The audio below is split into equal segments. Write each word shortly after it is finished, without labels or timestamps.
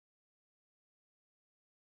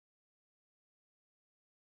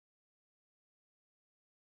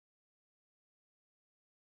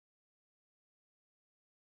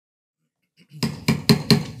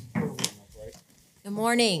Good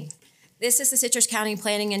morning. This is the Citrus County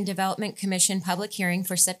Planning and Development Commission public hearing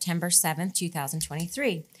for September 7th,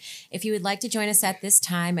 2023. If you would like to join us at this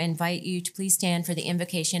time, I invite you to please stand for the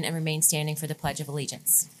invocation and remain standing for the Pledge of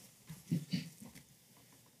Allegiance.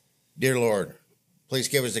 Dear Lord, please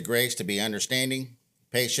give us the grace to be understanding,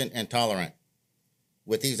 patient, and tolerant.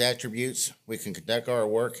 With these attributes, we can conduct our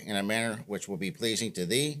work in a manner which will be pleasing to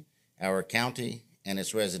Thee, our county, and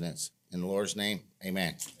its residents. In the Lord's name,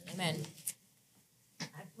 amen. Amen.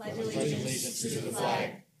 I pledge allegiance to the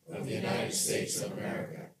flag of the United States of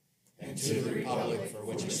America and to the republic for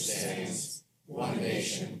which it stands, one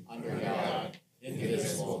nation, under God,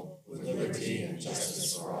 indivisible, with liberty and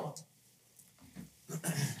justice for all.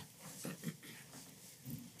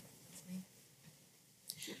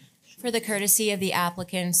 For the courtesy of the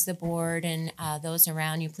applicants, the board, and those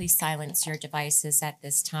around you, please silence your devices at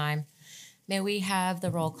this time. May we have the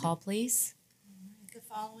roll call, please? The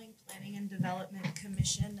following Planning and Development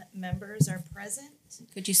Commission members are present.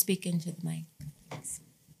 Could you speak into the mic?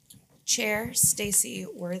 Chair Stacy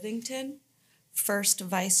Worthington, First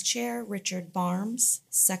Vice Chair Richard Barnes,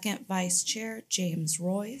 Second Vice Chair James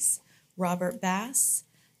Royce, Robert Bass,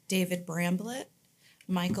 David Bramblett,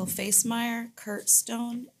 Michael Facemeyer, Kurt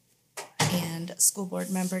Stone, and School Board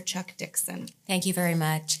Member Chuck Dixon. Thank you very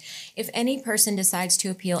much. If any person decides to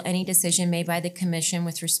appeal any decision made by the commission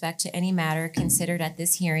with respect to any matter considered at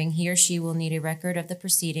this hearing, he or she will need a record of the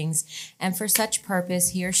proceedings, and for such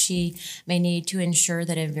purpose, he or she may need to ensure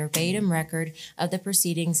that a verbatim record of the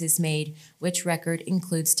proceedings is made, which record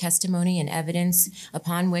includes testimony and evidence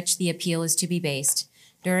upon which the appeal is to be based.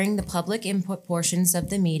 During the public input portions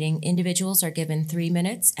of the meeting, individuals are given 3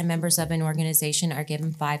 minutes and members of an organization are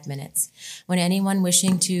given 5 minutes. When anyone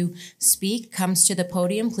wishing to speak comes to the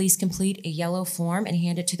podium, please complete a yellow form and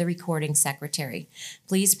hand it to the recording secretary.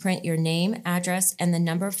 Please print your name, address, and the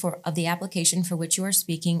number of the application for which you are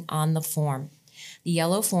speaking on the form. The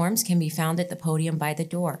yellow forms can be found at the podium by the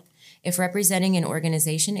door. If representing an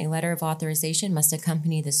organization, a letter of authorization must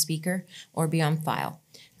accompany the speaker or be on file.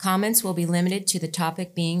 Comments will be limited to the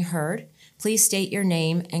topic being heard. Please state your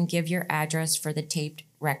name and give your address for the taped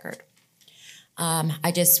record.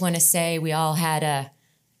 I just want to say we all had a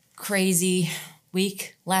crazy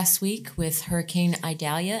week last week with Hurricane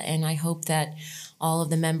Idalia, and I hope that all of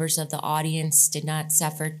the members of the audience did not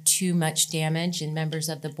suffer too much damage, and members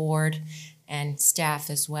of the board and staff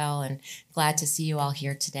as well, and glad to see you all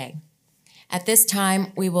here today. At this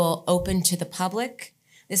time, we will open to the public.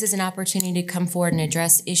 This is an opportunity to come forward and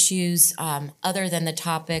address issues other than the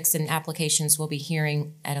topics and applications we'll be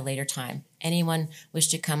hearing at a later time. Anyone wish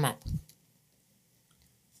to come up?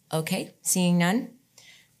 Okay, seeing none.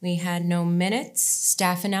 We had no minutes.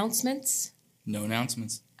 Staff announcements? No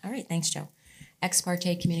announcements. All right, thanks, Joe. Ex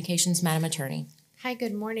parte communications, Madam Attorney. Hi,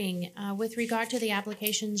 good morning. With regard to the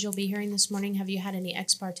applications you'll be hearing this morning, have you had any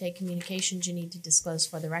ex parte communications you need to disclose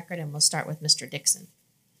for the record? And we'll start with Mr. Dixon.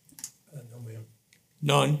 No, ma'am.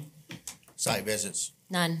 None. Site visits.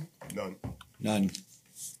 None. None. None.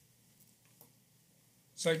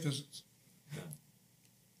 Site visits.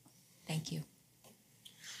 Thank you.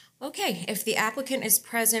 Okay, if the applicant is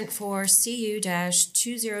present for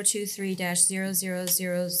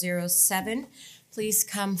CU-2023-00007, please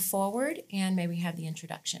come forward and may we have the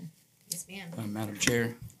introduction. Yes, ma'am. Madam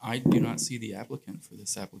Chair, I do not see the applicant for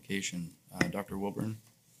this application, Dr. Wilburn.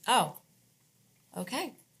 Oh,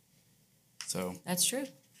 okay, So that's true.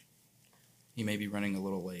 he may be running a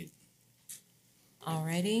little late.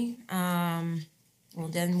 Alrighty, well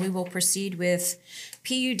then we will proceed with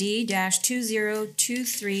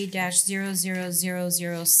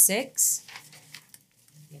PUD-2023-00006.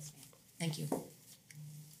 Yes, ma'am. Thank you.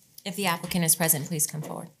 If the applicant is present, please come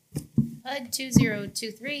forward. PUD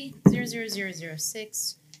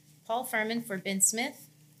 2023-00006, Paul Furman for Ben Smith.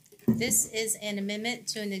 This is an amendment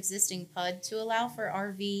to an existing PUD to allow for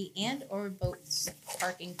RV and or boats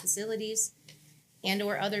parking facilities and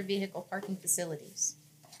or other vehicle parking facilities.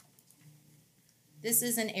 This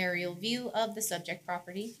is an aerial view of the subject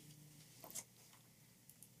property.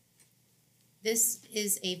 This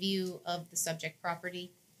is a view of the subject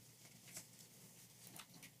property.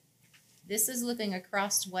 This is looking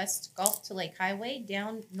across West Gulf to Lake Highway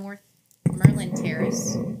down North Merlin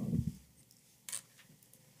Terrace.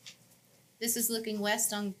 This is looking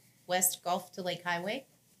west on West Gulf to Lake Highway.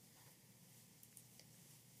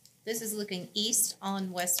 This is looking east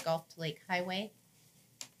on West Gulf to Lake Highway.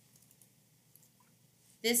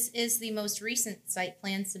 This is the most recent site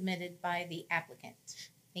plan submitted by the applicant.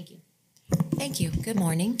 Thank you. Thank you. Good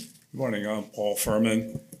morning. Good morning. I'm Paul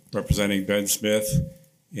Furman, representing Ben Smith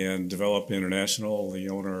and Develop International, the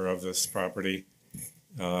owner of this property.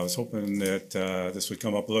 I was hoping that this would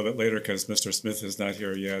come up a little bit later because Mr. Smith is not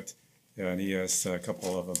here yet, and he has a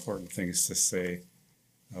couple of important things to say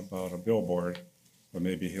about a billboard, but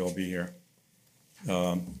maybe he'll be here.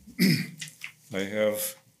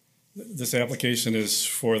 This application is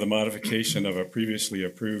for the modification of a previously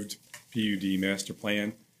approved PUD master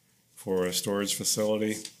plan for a storage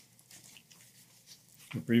facility.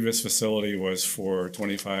 The previous facility was for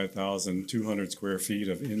 25,200 square feet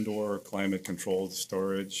of indoor climate-controlled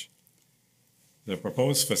storage. The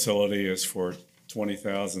proposed facility is for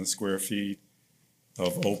 20,000 square feet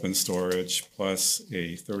of open storage plus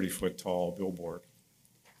a 30-foot tall billboard.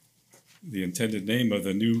 The intended name of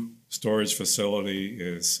the new storage facility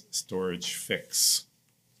is Storage Fix.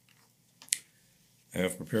 I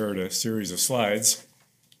have prepared a series of slides.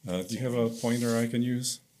 Do you have a pointer I can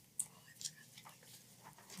use?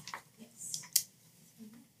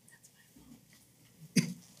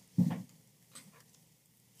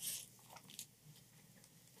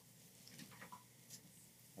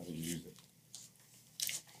 How do you use it?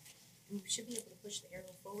 You should be able to push the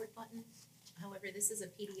arrow forward button. However, this is a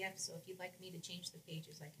PDF, so if you'd like me to change the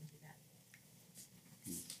pages, I can do that.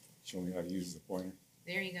 Show me how to use the pointer.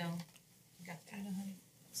 There you go. You got that.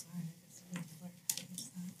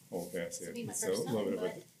 Okay, I see This will it. be my It's a first little bit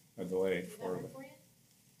time, of a delay Did that for work for you?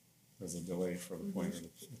 there's a delay for the pointer.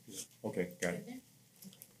 Okay, got it. Good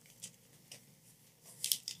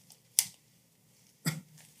there?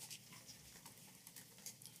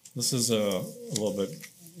 This is a little bit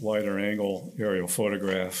wider angle aerial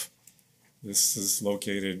photograph. This is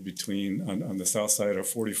located on the south side of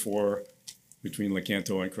 44 between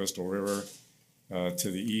Lecanto and Crystal River. To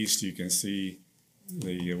the east, you can see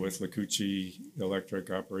the Withlacoochee Electric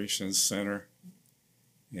Operations Center.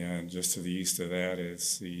 And just to the east of that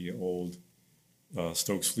is the old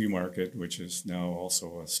Stokes Flea Market, which is now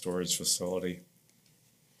also a storage facility.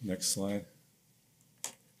 Next slide.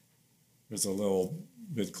 There's a little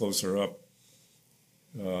bit closer up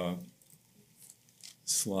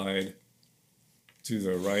slide. To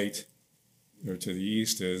the right or to the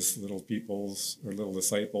east is Little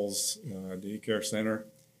Disciples Daycare Center.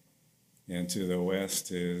 And to the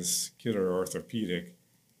west is Kidder Orthopedic.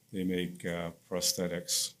 They make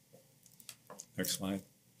prosthetics. Next slide.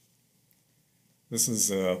 This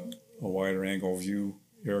is a wider angle view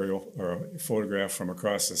aerial or photograph from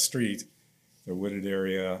across the street. The wooded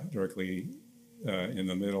area directly in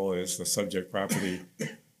the middle is the subject property.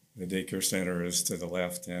 The daycare center is to the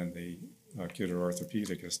left and the Kidder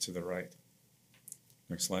Orthopedic is to the right.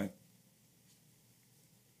 Next slide.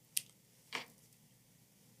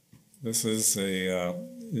 This is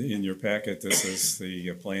in your packet, this is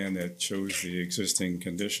the plan that shows the existing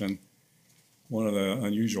condition. One of the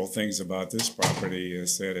unusual things about this property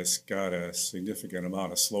is that it's got a significant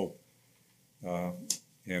amount of slope and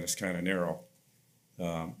it's kind of narrow.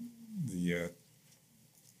 The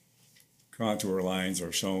contour lines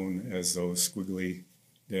are shown as those squiggly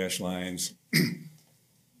dash lines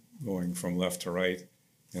going from left to right,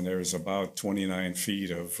 and there's about 29 feet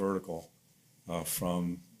of vertical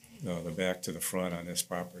from the back to the front on this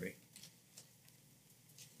property.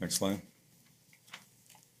 Next slide.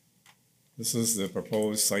 This is the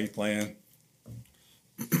proposed site plan,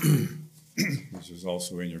 which is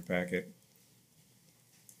also in your packet.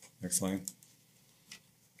 Next slide.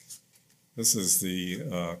 This is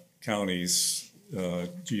the county's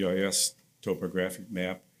GIS topographic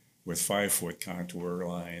map with 5-foot contour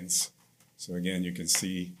lines. So again, you can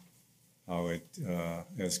see how it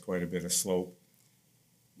has quite a bit of slope.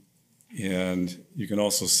 And you can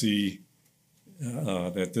also see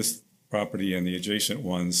that this property and the adjacent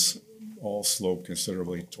ones all slope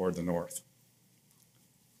considerably toward the north.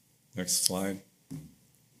 Next slide.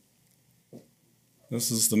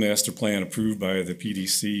 This is the master plan approved by the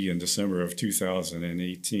PDC in December of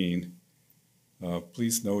 2018.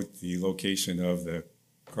 Please note the location of the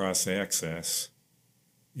cross access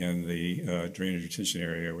and the drainage retention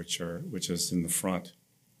area, which is in the front.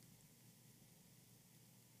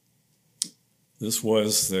 This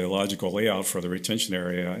was the logical layout for the retention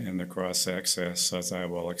area and the cross access, as I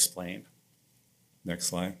will explain. Next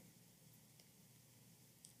slide.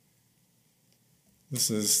 This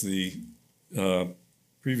is the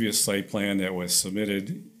previous site plan that was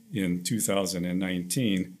submitted in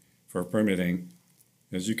 2019 for permitting.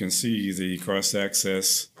 As you can see, the cross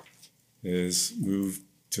access is moved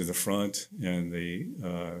to the front and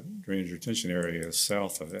the drainage retention area is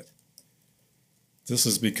south of it. This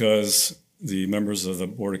is because the members of the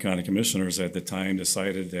Board of County Commissioners at the time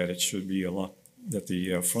decided that it should be that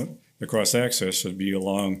the cross access should be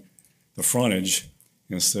along the frontage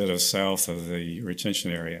instead of south of the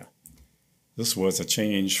retention area. This was a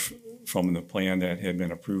change from the plan that had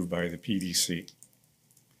been approved by the PDC.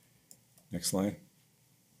 Next slide.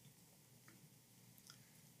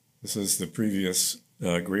 This is the previous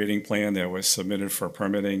grading plan that was submitted for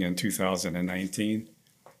permitting in 2019.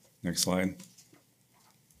 Next slide.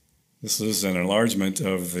 This is an enlargement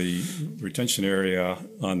of the retention area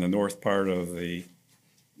on the north part of the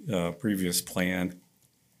previous plan.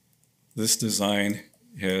 This design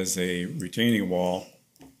has a retaining wall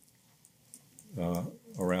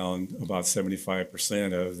around about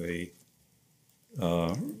 75% of the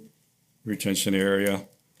retention area.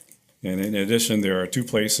 And in addition, there are two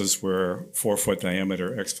places where 4-foot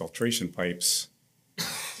diameter exfiltration pipes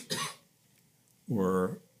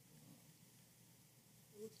were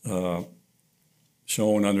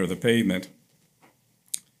shown under the pavement.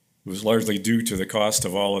 It was largely due to the cost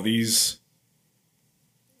of all of these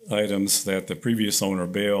items that the previous owner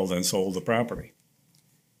bailed and sold the property.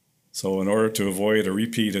 So in order to avoid a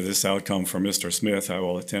repeat of this outcome for Mr. Smith, I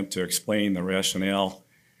will attempt to explain the rationale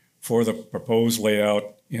for the proposed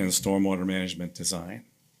layout and stormwater management design.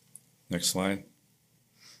 Next slide.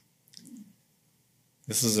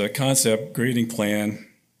 This is a concept grading plan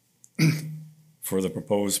for the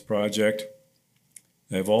proposed project.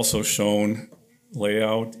 I've also shown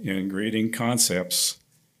layout and grading concepts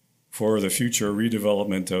for the future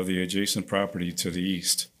redevelopment of the adjacent property to the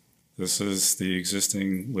east. This is the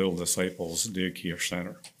existing Little Disciples Daycare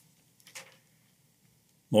Center.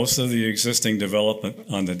 Most of the existing development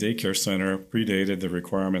on the daycare center predated the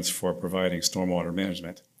requirements for providing stormwater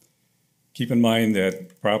management. Keep in mind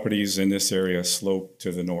that properties in this area slope to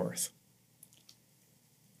the north.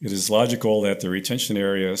 It is logical that the retention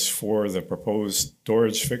areas for the proposed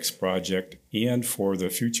storage fix project and for the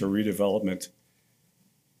future redevelopment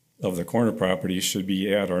of the corner property should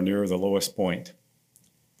be at or near the lowest point.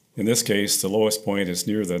 In this case, the lowest point is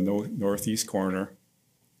near the northeast corner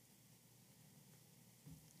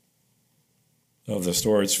of the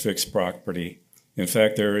storage fix property. In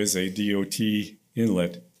fact, there is a DOT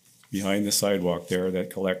inlet behind the sidewalk there that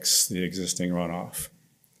collects the existing runoff.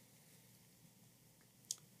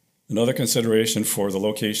 Another consideration for the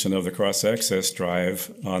location of the cross-access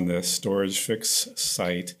drive on the storage fix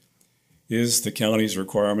site is the county's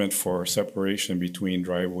requirement for separation between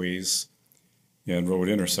driveways and road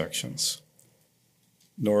intersections.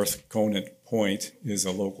 North Conant Point is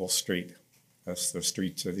a local street. That's the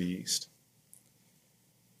street to the east.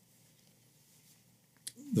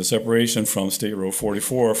 The separation from State Road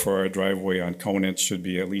 44 for our driveway on Conant should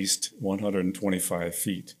be at least 125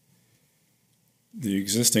 feet. The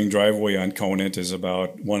existing driveway on Conant is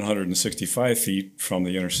about 165 feet from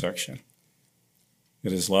the intersection.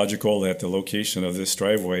 It is logical that the location of this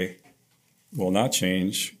driveway will not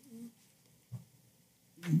change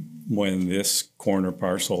when this corner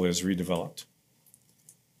parcel is redeveloped.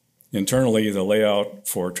 Internally, the layout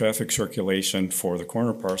for traffic circulation for the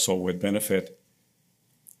corner parcel would benefit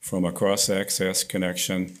from a cross-access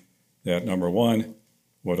connection that, number one,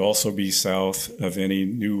 would also be south of any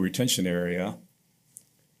new retention area,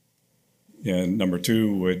 and number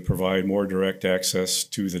two, would provide more direct access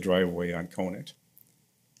to the driveway on Conant.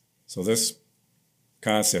 So this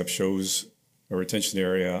concept shows a retention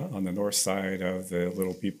area on the north side of the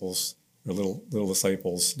Little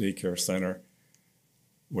Disciples Daycare Center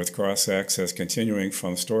with cross-access continuing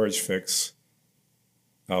from storage fix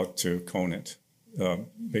out to Conant,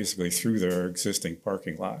 basically through their existing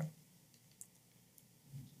parking lot.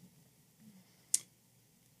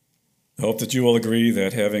 I hope that you will agree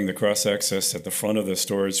that having the cross-access at the front of the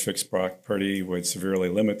storage fix property would severely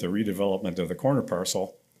limit the redevelopment of the corner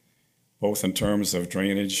parcel, both in terms of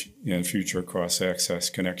drainage and future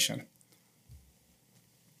cross-access connection.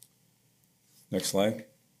 Next slide.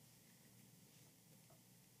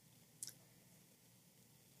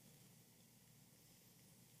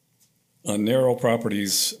 On narrow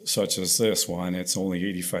properties such as this one, it's only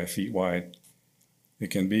 85 feet wide.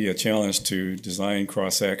 It can be a challenge to design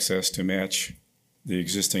cross-access to match the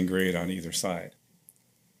existing grade on either side.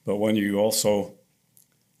 But when you also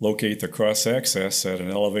locate the cross-access at an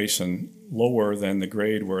elevation lower than the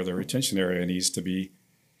grade where the retention area needs to be,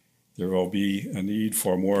 there will be a need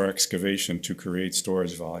for more excavation to create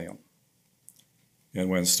storage volume. And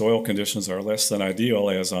when soil conditions are less than ideal,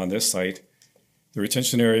 as on this site, the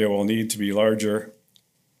retention area will need to be larger,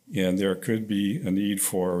 and there could be a need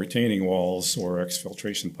for retaining walls or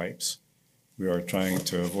exfiltration pipes. We are trying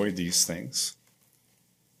to avoid these things.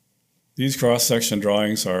 These cross-section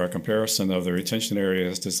drawings are a comparison of the retention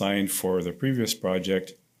areas designed for the previous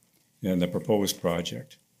project and the proposed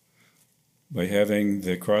project. By having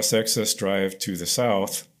the cross-access drive to the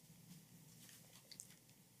south,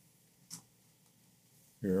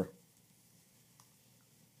 here.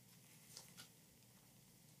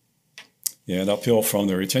 And uphill from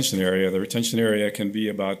the retention area can be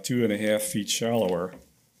about 2.5 feet shallower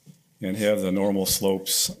and have the normal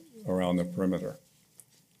slopes around the perimeter.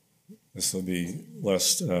 This will be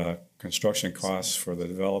less construction costs for the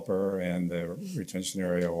developer, and the retention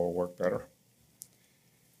area will work better.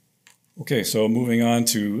 Okay, so moving on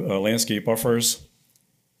to landscape buffers.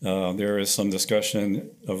 There is some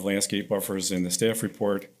discussion of landscape buffers in the staff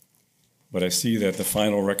report, but I see that the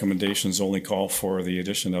final recommendations only call for the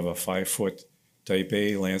addition of a 5-foot type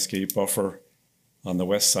A landscape buffer on the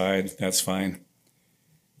west side. That's fine.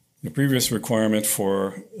 The previous requirement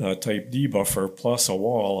for a type D buffer plus a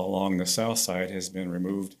wall along the south side has been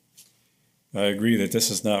removed. I agree that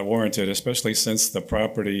this is not warranted, especially since the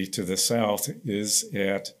property to the south is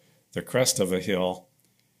at the crest of a hill,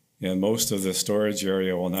 and most of the storage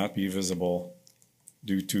area will not be visible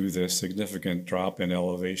due to the significant drop in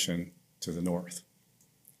elevation to the north.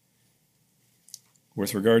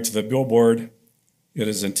 With regard to the billboard, it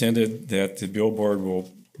is intended that the billboard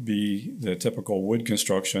will be the typical wood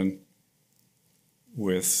construction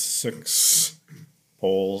with 6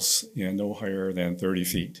 poles and no higher than 30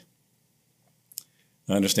 feet.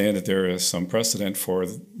 I understand that there is some precedent for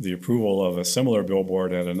the approval of a similar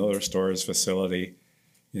billboard at another storage facility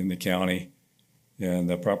in the county, and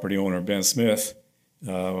the property owner, Ben Smith,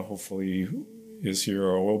 hopefully is here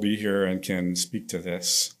or will be here and can speak to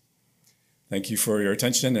this. Thank you for your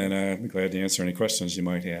attention, and I'm glad to answer any questions you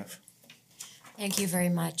might have. Thank you very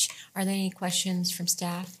much. Are there any questions from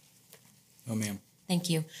staff? No, ma'am. Thank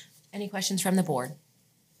you. Any questions from the board?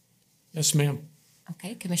 Yes, ma'am.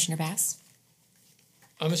 Okay, Commissioner Bass.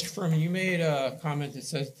 Mr. Furman, you made a comment that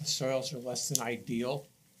says the soils are less than ideal.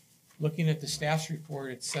 Looking at the staff's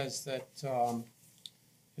report, it says that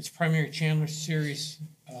its primary Chandler series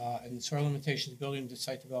and the soil limitations building to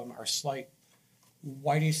site development are slight.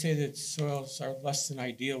 Why do you say that soils are less than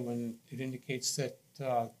ideal when it indicates that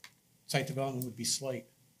site development would be slight?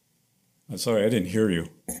 I'm sorry, I didn't hear you.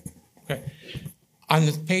 Okay. On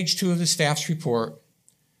the page 2 of the staff's report,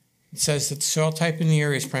 it says that the soil type in the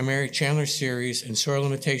area's primary Chandler series and soil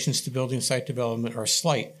limitations to building site development are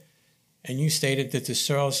slight. And you stated that the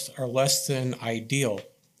soils are less than ideal.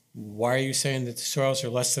 Why are you saying that the soils are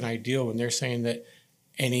less than ideal when they're saying that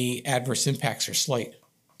any adverse impacts are slight?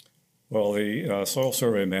 Well, the soil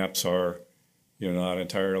survey maps are, not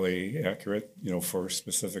entirely accurate, for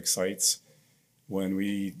specific sites. When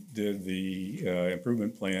we did the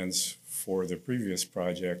improvement plans for the previous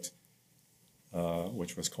project,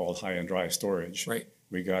 which was called high and dry storage, Right.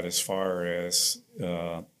 we got as far as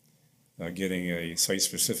getting a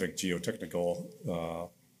site-specific geotechnical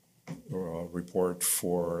report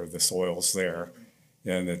for the soils there,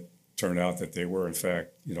 and it turned out that they were, in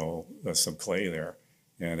fact, some clay there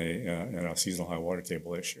and a seasonal high water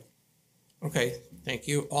table issue. Okay, thank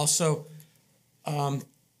you. Also,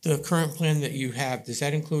 the current plan that you have, does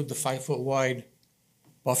that include the 5-foot wide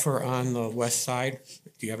buffer on the west side?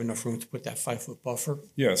 Do you have enough room to put that 5-foot buffer?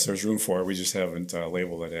 Yes, there's room for it. We just haven't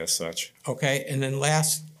labeled it as such. Okay, and then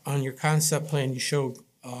last, on your concept plan, you showed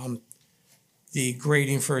the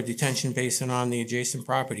grading for a detention basin on the adjacent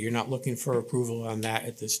property. You're not looking for approval on that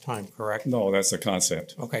at this time, correct? No, that's a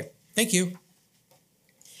concept. Okay, thank you.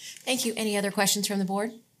 Thank you. Any other questions from the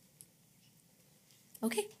board?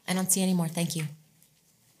 Okay, I don't see any more. Thank you.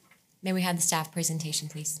 May we have the staff presentation,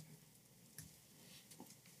 please?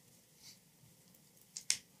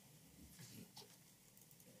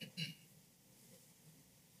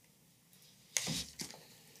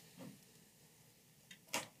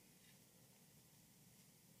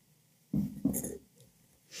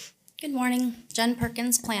 Good morning, Jen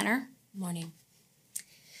Perkins, planner. Morning.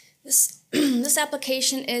 This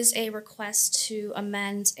application is a request to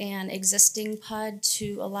amend an existing PUD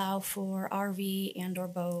to allow for RV and/or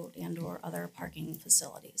boat and/or other parking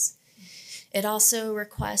facilities. It also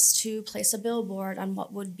requests to place a billboard on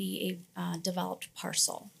what would be a developed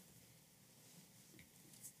parcel.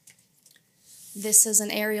 This is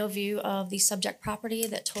an aerial view of the subject property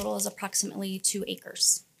that totals approximately 2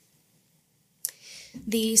 acres.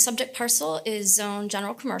 The subject parcel is zoned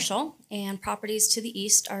general commercial, and properties to the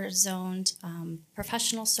east are zoned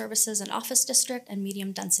professional services and office district and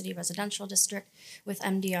medium density residential district, with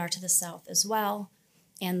MDR to the south as well.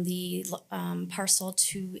 And the parcel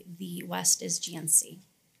to the west is GNC.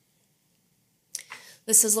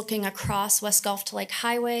 This is looking across West Gulf to Lake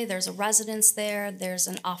Highway. There's a residence there. There's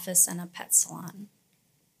an office and a pet salon.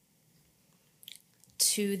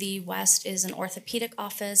 To the west is an orthopedic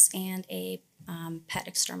office and a pet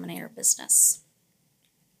exterminator business.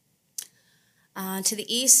 To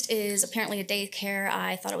the east is apparently a daycare.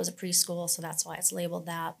 I thought it was a preschool, so that's why it's labeled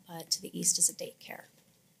that, but to the east is a daycare.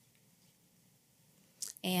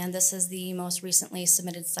 And this is the most recently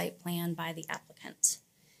submitted site plan by the applicant.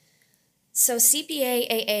 So CPA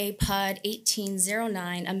AA PUD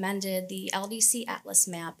 1809 amended the LDC Atlas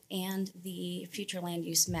map and the future land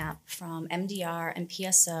use map from MDR and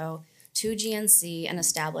PSO to GNC and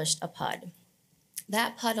established a PUD.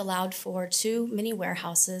 That PUD allowed for 2 mini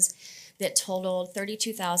warehouses that totaled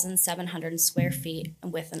 32,700 square feet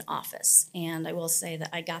with an office. And I will say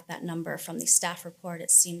that I got that number from the staff report.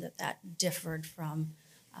 It seemed that that differed from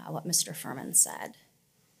what Mr. Furman said.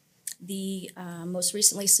 The most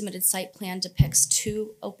recently submitted site plan depicts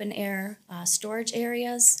 2 open-air storage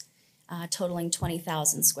areas totaling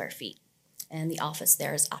 20,000 square feet, and the office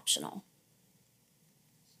there is optional.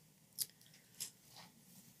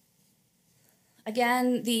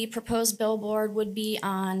 Again, the proposed billboard would be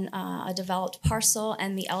on a developed parcel,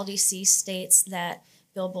 and the LDC states that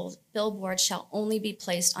billboards shall only be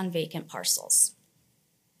placed on vacant parcels.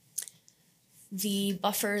 The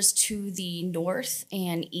buffers to the north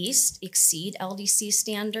and east exceed LDC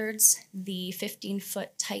standards. The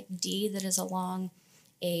 15-foot type D that is along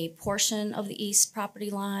a portion of the east property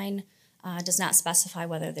line does not specify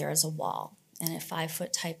whether there is a wall, and a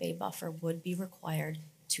 5-foot type A buffer would be required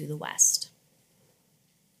to the west.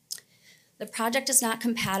 The project is not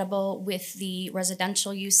compatible with the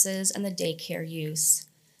residential uses and the daycare use.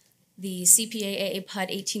 The CPA PUD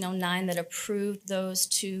 1809 that approved those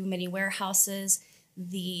 2 mini warehouses,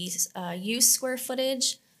 the use square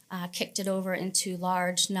footage kicked it over into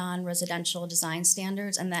large non-residential design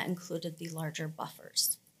standards, and that included the larger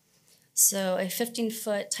buffers. So a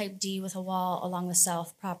 15-foot type D with a wall along the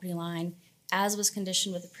south property line, as was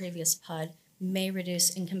conditioned with the previous PUD, may reduce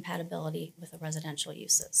incompatibility with the residential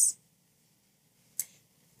uses.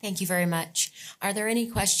 Thank you very much. Are there any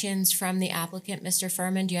questions from the applicant? Mr.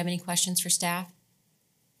 Furman, do you have any questions for staff?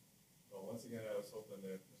 Well, once again, I was hoping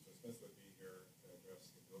that Mr. Smith would be here to address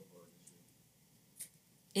the billboard issue.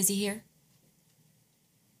 Is he here?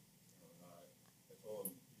 I told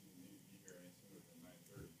him he didn't need to be here any sooner than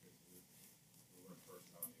 9:30 because we weren't first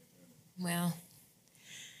on the agenda. Well,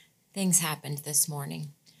 things happened this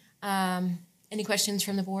morning. Any questions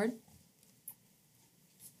from the board?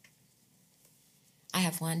 I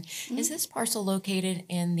have one. Mm-hmm. Is this parcel located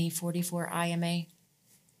in the 44 IMA?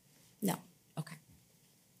 No. Okay.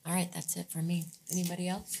 All right, that's it for me. Anybody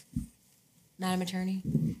else? Madam Attorney?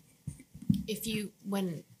 If you,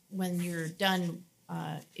 when you're done,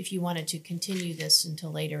 if you wanted to continue this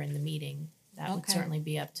until later in the meeting, that would Okay. certainly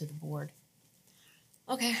be up to the board.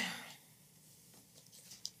 Okay.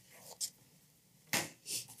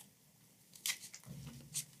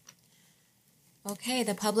 Okay,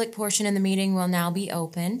 the public portion of the meeting will now be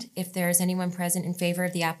opened. If there is anyone present in favor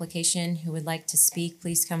of the application who would like to speak,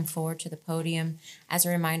 please come forward to the podium. As a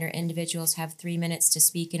reminder, individuals have 3 minutes to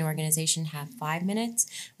speak and organization have 5 minutes.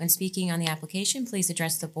 When speaking on the application, please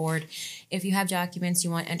address the board. If you have documents you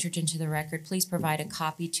want entered into the record, please provide a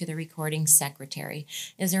copy to the recording secretary.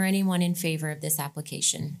 Is there anyone in favor of this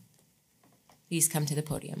application? Please come to the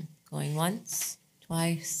podium. Going once,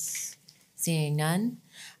 twice, seeing none.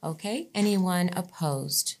 Okay, anyone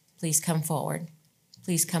opposed? Please come forward.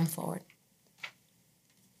 Please come forward.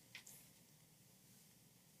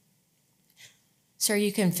 Sir,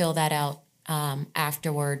 you can fill that out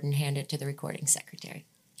afterward and hand it to the recording secretary.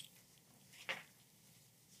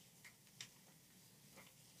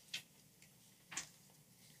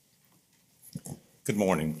 Good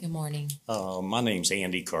morning. Good morning. My name's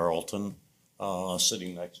Andy Carlton.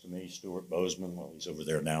 Sitting next to me, Stuart Bozeman, well, he's over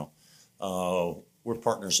there now. We're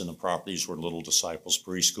partners in the properties where Little Disciples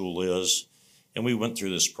Preschool is. And we went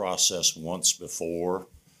through this process once before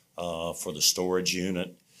for the storage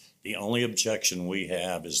unit. The only objection we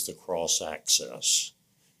have is the cross access.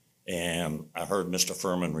 And I heard Mr.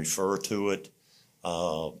 Furman refer to it.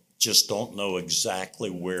 Just don't know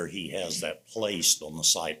exactly where he has that placed on the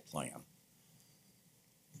site plan.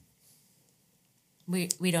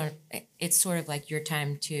 We don't, it's sort of like your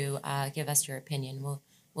time to give us your opinion.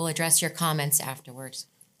 We'll address your comments afterwards.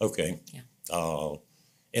 Okay. Yeah.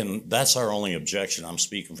 And that's our only objection. I'm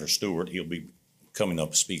speaking for Stuart. He'll be coming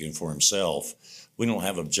up speaking for himself. We don't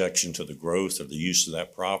have objection to the growth or the use of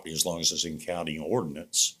that property as long as it's in county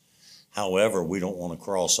ordinance. However, we don't want to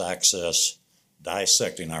cross-access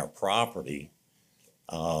dissecting our property.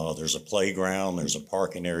 There's a playground, there's a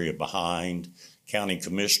parking area behind. County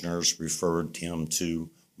commissioners referred him to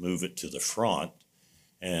move it to the front.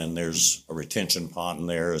 And there's a retention pond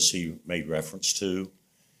there, as he made reference to.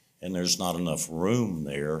 And there's not enough room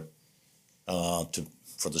there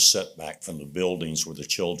for the setback from the buildings where the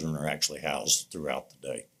children are actually housed throughout the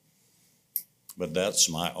day. But that's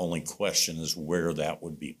my only question, is where that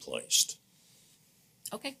would be placed.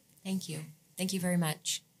 Okay, thank you. Thank you very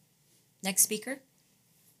much. Next speaker?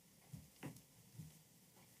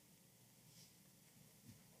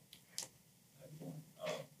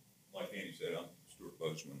 Like Andy said, I'm Stuart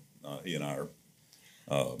Bozeman. He and I are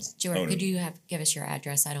Stuart, owners. could you give us your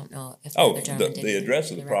address? I don't know if Oh, other gentleman did the address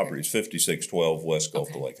for of the record. property is 5612 West Gulf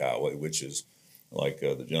Okay. Lake Highway, which is, like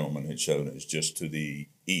the gentleman had shown, is just to the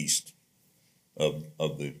east of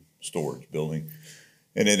the storage building.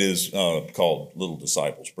 And it is called Little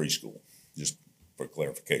Disciples Preschool, just for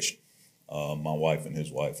clarification. My wife and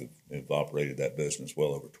his wife have operated that business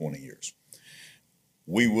well over 20 years.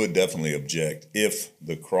 We would definitely object if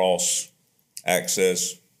the cross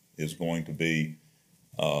access is going to be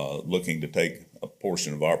looking to take a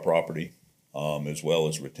portion of our property, as well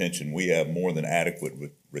as retention. We have more than adequate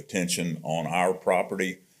retention on our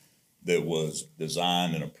property that was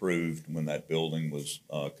designed and approved when that building was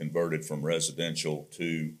converted from residential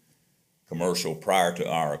to commercial prior to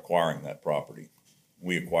our acquiring that property.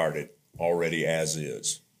 We acquired it already as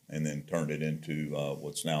is and then turned it into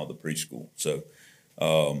what's now the preschool. So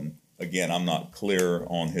again, I'm not clear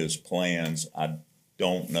on his plans. I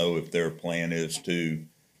don't know if their plan is to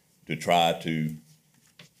try to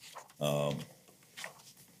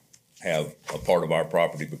have a part of our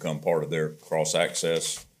property become part of their cross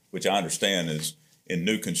access, which I understand is in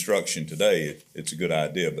new construction today, it's a good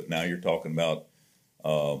idea, but now you're talking about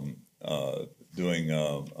doing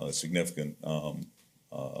a significant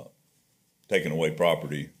taking away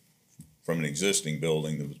property from an existing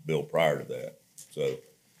building that was built prior to that. So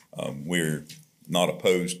we're not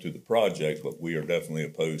opposed to the project, but we are definitely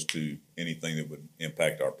opposed to anything that would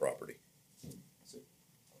impact our property.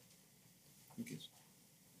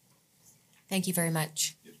 Thank you very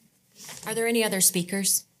much. Are there any other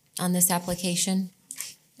speakers on this application?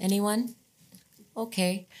 Anyone?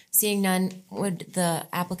 Okay, seeing none, would the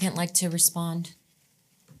applicant like to respond?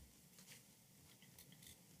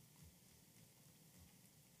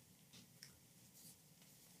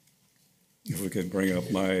 If we could bring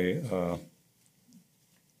up my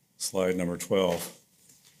slide number 12.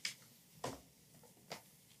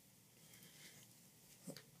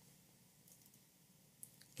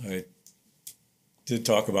 I did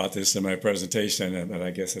talk about this in my presentation, but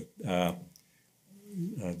I guess it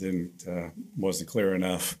wasn't clear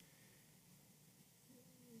enough.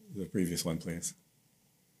 The previous one, please.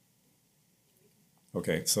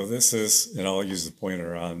 Okay, so this is, and I'll use the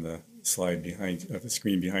pointer on the slide behind, the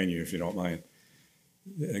screen behind you if you don't mind.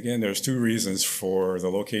 Again, there's two reasons for the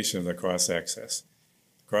location of the cross-access.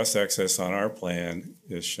 Cross-access on our plan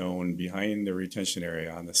is shown behind the retention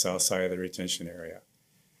area, on the south side of the retention area.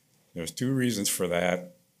 There's two reasons for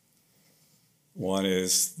that. One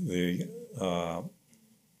is the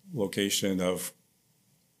location of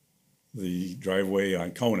the driveway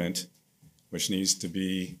on Conant, which needs to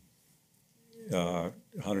be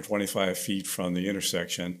 125 feet from the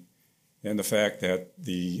intersection, and the fact that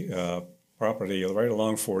the property right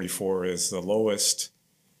along 44 is the lowest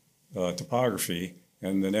topography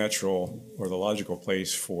and the natural or the logical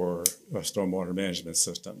place for stormwater management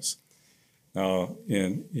systems. Now,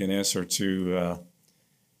 in answer to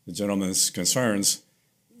the gentleman's concerns,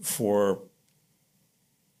 for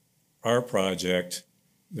our project,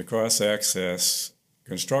 the cross-access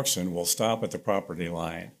construction will stop at the property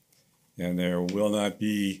line, and there will not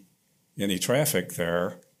be any traffic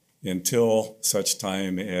there until such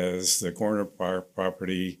time as the corner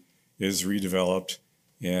property is redeveloped,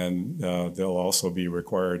 and they'll also be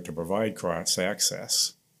required to provide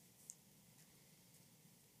cross-access.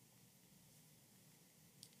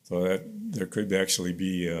 So that there could actually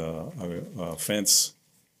be a fence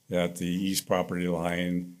at the east property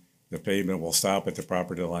line. The pavement will stop at the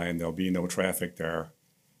property line. There'll be no traffic there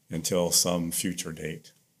until some future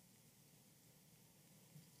date.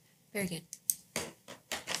 Very good.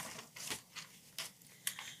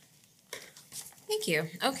 Thank you.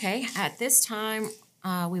 Okay, at this time,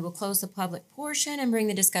 we will close the public portion and bring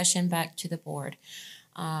the discussion back to the board.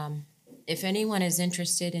 If anyone is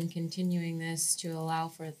interested in continuing this to allow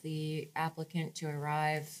for the applicant to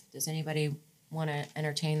arrive, does anybody want to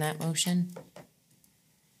entertain that motion?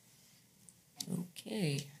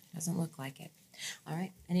 Okay, doesn't look like it. All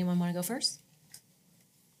right, anyone want to go first?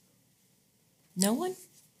 No one?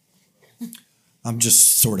 I'm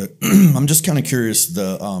just I'm just kind of curious.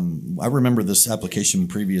 I remember this application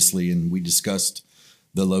previously, and we discussed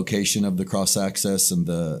the location of the cross access and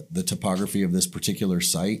the topography of this particular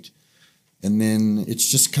site. And then it's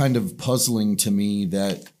just kind of puzzling to me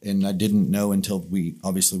that, and I didn't know until we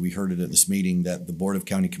heard it at this meeting, that the Board of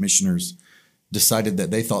County Commissioners decided that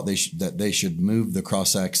they thought that they should move the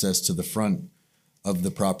cross access to the front of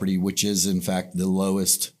the property, which is in fact the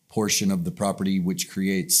lowest portion of the property, which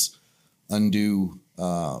creates undue,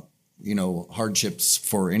 hardships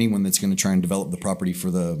for anyone that's going to try and develop the property for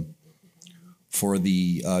the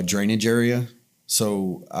drainage area.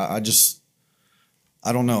 So I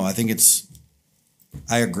don't know. I think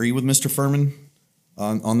I agree with Mr. Furman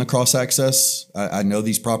on the cross access. I know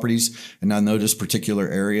these properties, and I know this particular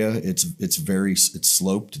area. It's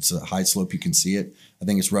sloped. It's a high slope. You can see it. I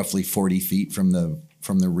think it's roughly 40 feet from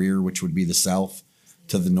the rear, which would be the south,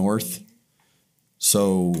 to the north.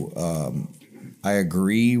 So I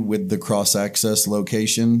agree with the cross access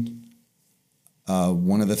location.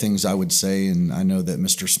 One of the things I would say, and I know that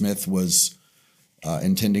Mr. Smith was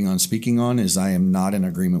intending on speaking on, is I am not in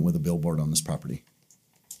agreement with a billboard on this property.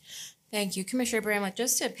 Thank you. Commissioner Bramlett,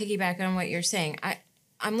 just to piggyback on what you're saying,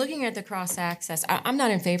 I'm looking at the cross-access. I'm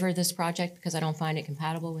not in favor of this project because I don't find it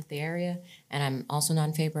compatible with the area, and I'm also not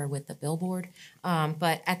in favor with the billboard.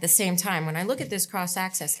 But at the same time, when I look at this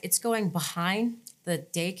cross-access, it's going behind the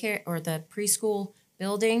daycare or the preschool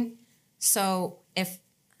building. So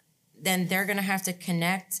then they're going to have to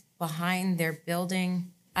connect behind their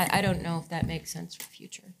building. I don't know if that makes sense for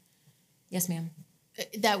future. Yes, ma'am.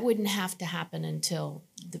 That wouldn't have to happen until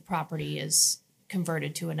the property is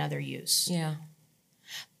converted to another use. Yeah.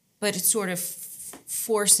 But it sort of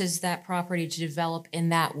forces that property to develop in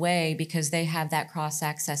that way because they have that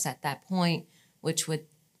cross-access at that point, which would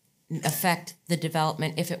affect the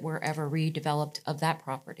development if it were ever redeveloped of that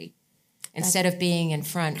property, instead of being in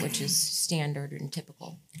front, which is standard and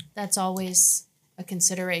typical. That's always a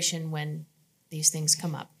consideration when these things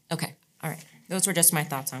come up. Okay, all right. Those were just my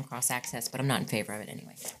thoughts on cross-access, but I'm not in favor of it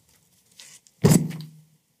anyway.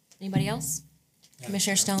 Anybody else?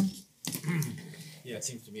 Commissioner Stone? Yeah, it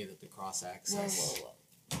seems to me that the cross-access.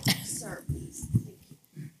 Sir.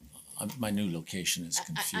 My new location is I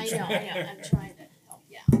confusing. know, I'm trying to help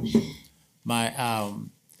you out.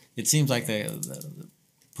 It seems like the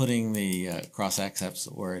putting the cross-access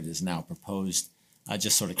where it is now proposed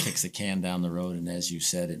just sort of kicks the can down the road, and as you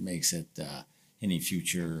said, it makes it any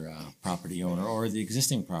future property owner or the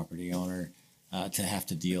existing property owner to have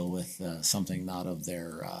to deal with something not of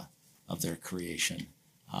their creation.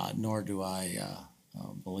 Nor do I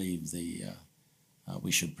believe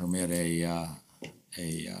we should permit a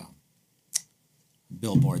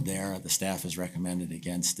billboard there. The staff has recommended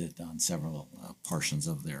against it on several portions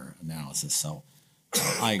of their analysis. So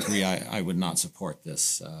I agree. I would not support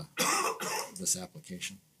this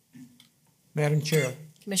application. Madam Chair,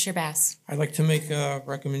 Commissioner Bass? I'd like to make a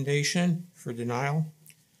recommendation for denial.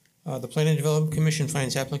 The Planning and Development Commission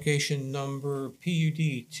finds application number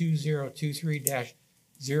PUD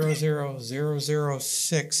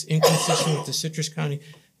 2023-00006 inconsistent with the Citrus County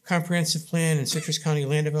Comprehensive Plan and Citrus County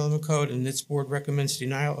Land Development Code, and this board recommends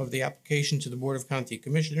denial of the application to the Board of County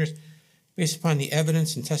Commissioners based upon the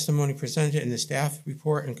evidence and testimony presented in the staff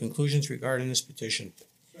report and conclusions regarding this petition.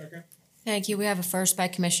 Second. Thank you. We have a first by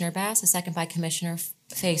Commissioner Bass, a second by Commissioner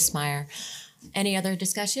Facemeyer. Any other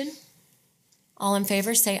discussion? All in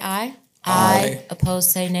favor, say aye. Aye.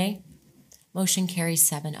 Opposed, say nay. Motion carries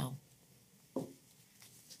 7-0.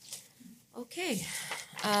 Okay.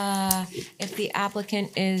 If the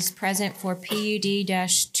applicant is present for PUD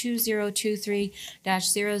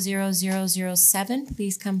 2023-00007,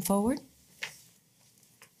 please come forward.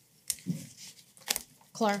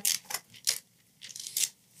 Clark?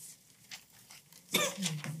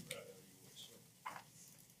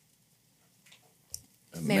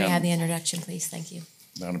 May we have the introduction, please? Thank you.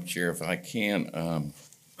 Madam Chair, if I can,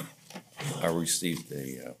 I received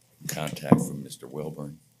a contact from Mr.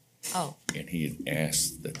 Wilburn. Oh. And he had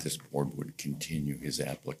asked that this board would continue his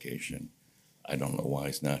application. I don't know why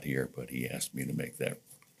he's not here, but he asked me to make that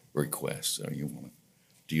request. So you want to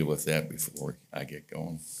deal with that before I get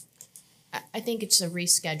going? I think it's a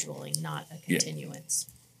rescheduling, not a continuance.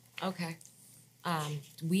 Okay.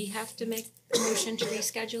 We have to make a motion to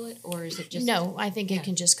reschedule it, or is it just? No, I think it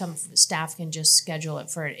can just come, staff can just schedule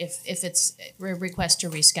it for, if it's a request to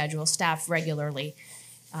reschedule, staff regularly,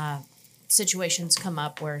 situations come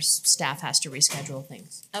up where staff has to reschedule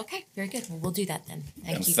things. Okay, very good. Well, we'll do that then.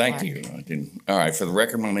 Thank you, Thank Clark. you. I didn't. All right. For the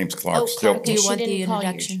record, my name's Clark. Oh, Clark, Do you She want the didn't call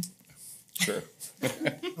introduction? Sure.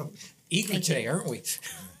 Eager today, aren't we?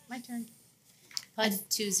 My turn. PUD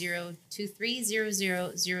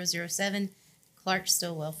 2023-00007, Clark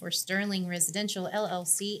Stillwell for Sterling Residential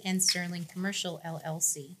LLC and Sterling Commercial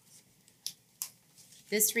LLC.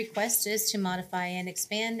 This request is to modify and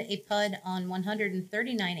expand a PUD on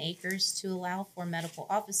 139 acres to allow for medical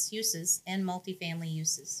office uses and multifamily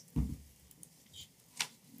uses.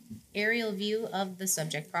 Aerial view of the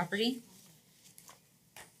subject property.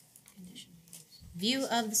 View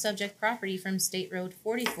of the subject property from State Road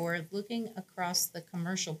 44 looking across the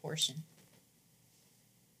commercial portion.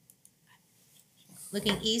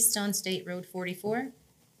 Looking east on State Road 44.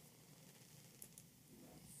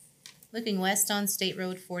 Looking west on State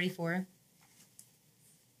Road 44.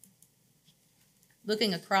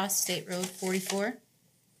 Looking across State Road 44.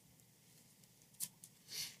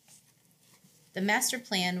 The master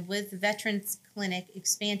plan with Veterans Clinic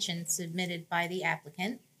expansion submitted by the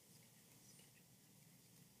applicant.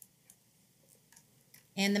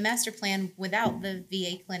 And the master plan without the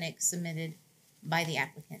VA clinic submitted by the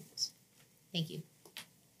applicant. Thank you.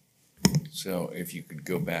 So if you could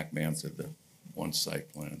go back, ma'am, to the one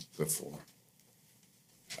site plan before.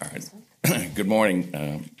 All right. Good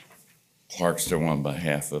morning. Clark Stowe on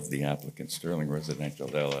behalf of the applicant, Sterling Residential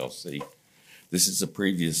LLC. This is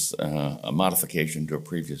a modification to a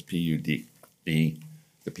previous PUD. The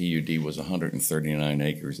PUD was 139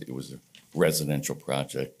 acres. It was a residential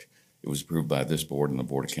project. It was approved by this board and the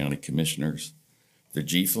Board of County Commissioners. The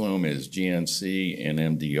GFLUM is GNC and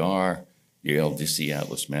MDR. The LDC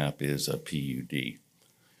Atlas map is a PUD.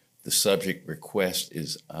 The subject request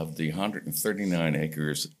is of the 139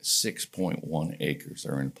 acres, 6.1 acres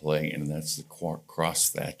are in play, and that's the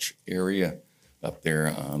crosshatch area up there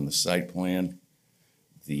on the site plan.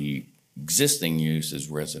 The existing use is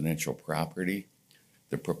residential property.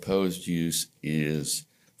 The proposed use is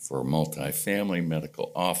for multifamily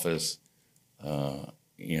medical office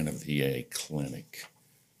and a VA clinic.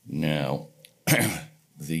 Now,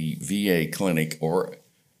 the VA clinic or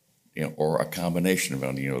a combination of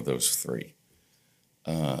any of those three.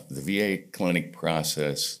 The VA clinic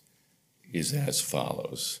process is as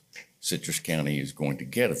follows. Citrus County is going to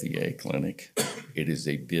get a VA clinic. It is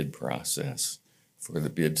a bid process. For the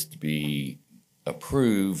bids to be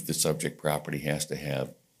approved, the subject property has to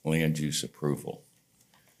have land use approval.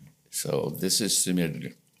 So this is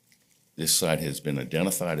submitted. This site has been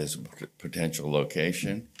identified as a potential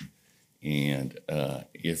location. And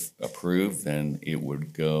if approved, then it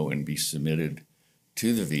would go and be submitted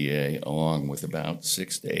to the VA along with about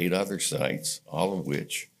 6 to 8 other sites, all of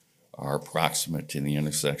which are proximate to the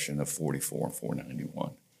intersection of 44 and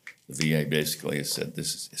 491. The VA basically has said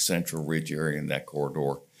this is a central ridge area and that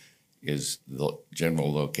corridor is the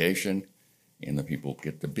general location and the people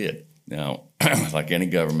get the bid. Now, like any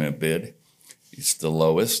government bid, it's the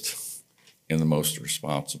lowest and the most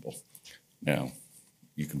responsible. Now,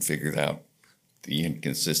 you can figure out the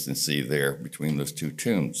inconsistency there between those two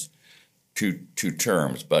terms.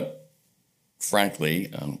 But frankly,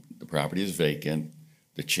 the property is vacant.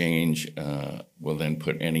 The change will then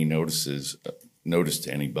put any notice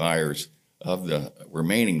to any buyers of the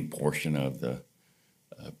remaining portion of the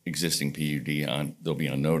existing PUD on. They'll be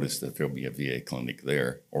on notice that there'll be a VA clinic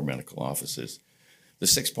there or medical offices. The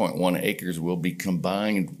 6.1 acres will be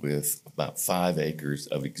combined with about 5 acres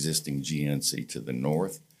of existing GNC to the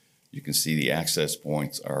north. You can see the access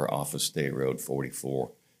points are off of State Road 44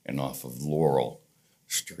 and off of Laurel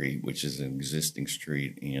Street, which is an existing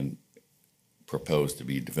street and proposed to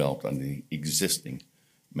be developed on the existing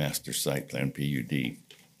master site plan PUD.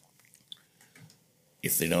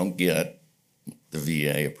 If they don't get the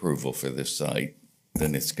VA approval for this site,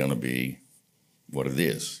 then it's going to be what it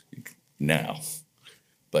is now.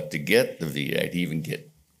 But to get the VA, to even get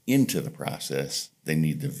into the process, they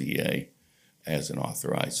need the VA as an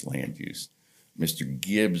authorized land use. Mr.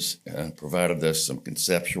 Gibbs provided us some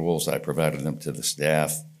conceptuals. I provided them to the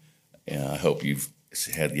staff. And I hope you've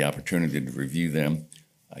had the opportunity to review them.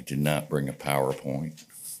 I did not bring a PowerPoint.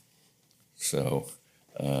 So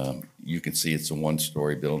you can see it's a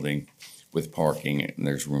one-story building with parking, and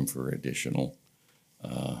there's room for additional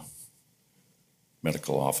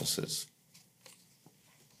medical offices.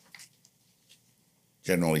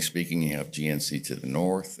 Generally speaking, you have GNC to the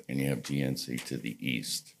north and you have GNC to the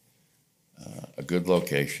east. A good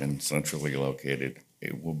location, centrally located.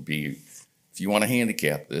 It will be, if you want to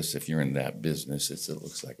handicap this, if you're in that business, it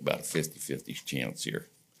looks like about a 50-50 chance here.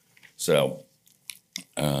 So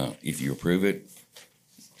if you approve it,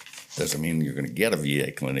 doesn't mean you're going to get a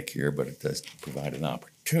VA clinic here, but it does provide an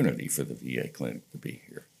opportunity for the VA clinic to be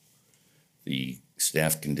here. The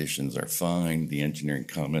staff conditions are fine. The engineering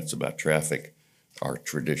comments about traffic are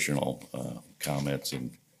traditional comments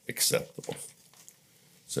and acceptable.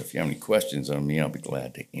 So if you have any questions on me, I'll be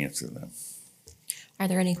glad to answer them. Are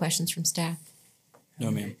there any questions from staff?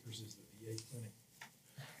 No, ma'am.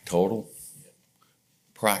 Total?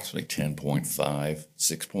 approximately 10.5,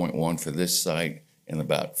 6.1 for this site, and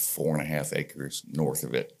about 4.5 acres north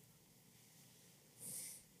of it.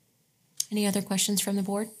 Any other questions from the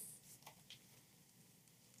board?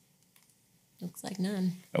 Looks like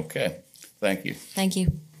none. Okay, thank you. Thank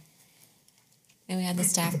you. May we have the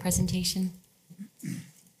staff presentation?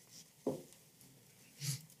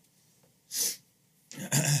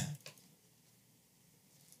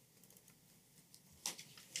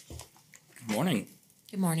 Good morning.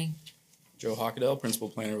 Good morning. Joe Hockedale, Principal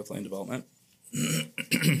Planner with Land Development.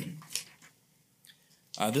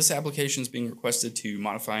 This application is being requested to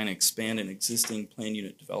modify and expand an existing plan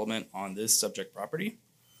unit development on this subject property.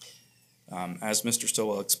 As Mr.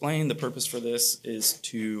 Stillwell explained, the purpose for this is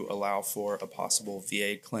to allow for a possible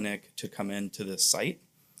VA clinic to come into this site.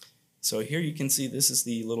 So here you can see this is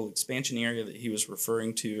the little expansion area that he was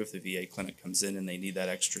referring to if the VA clinic comes in and they need that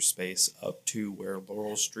extra space up to where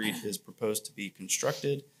Laurel Street is proposed to be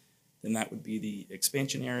constructed. Then that would be the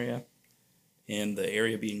expansion area. And the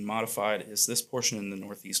area being modified is this portion in the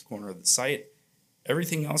northeast corner of the site.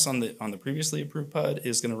 Everything else on the previously approved PUD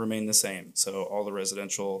is going to remain the same. So all the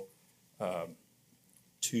residential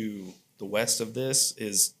to the west of this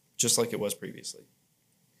is just like it was previously.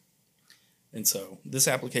 And so this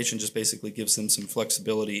application just basically gives them some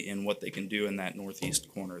flexibility in what they can do in that northeast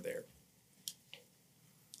corner there.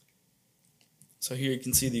 So here you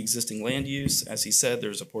can see the existing land use. As he said,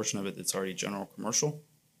 there's a portion of it that's already general commercial.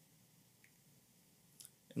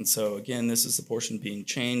 And so again, this is the portion being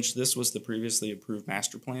changed. This was the previously approved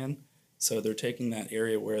master plan. So they're taking that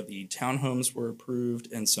area where the townhomes were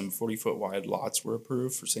approved and some 40-foot wide lots were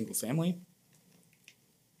approved for single family.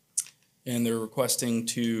 And they're requesting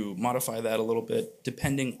to modify that a little bit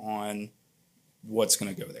depending on what's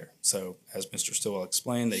going to go there. So as Mr. Stillwell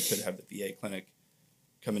explained, they could have the VA clinic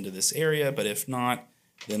come into this area, but if not,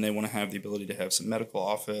 then they want to have the ability to have some medical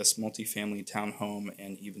office, multifamily townhome,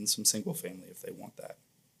 and even some single family if they want that.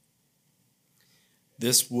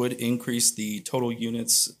 This would increase the total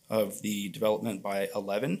units of the development by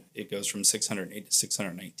 11. It goes from 608 to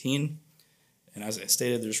 619. And as I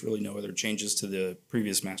stated, there's really no other changes to the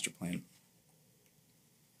previous master plan.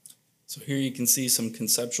 So here you can see some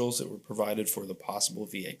conceptuals that were provided for the possible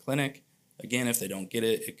VA clinic. Again, if they don't get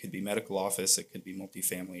it, it could be medical office, it could be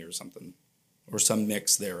multifamily or something, or some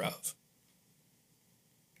mix thereof.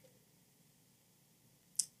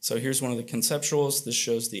 So here's one of the conceptuals. This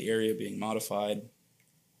shows the area being modified.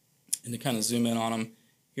 And to kind of zoom in on them,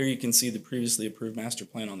 here you can see the previously approved master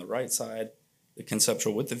plan on the right side, the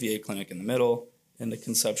conceptual with the VA clinic in the middle, and the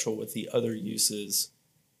conceptual with the other uses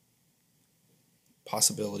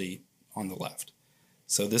possibility on the left.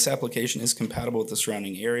 So this application is compatible with the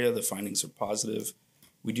surrounding area. The findings are positive.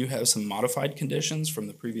 We do have some modified conditions from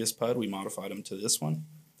the previous PUD. We modified them to this one,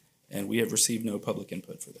 and we have received no public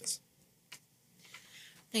input for this.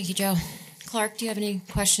 Thank you, Joe. Clark, do you have any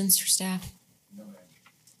questions for staff? No, ma'am.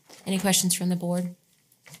 Any questions from the board?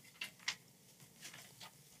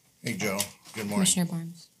 Hey, Joe. Good morning. Commissioner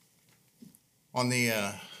Barnes. On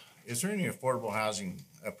the, is there any affordable housing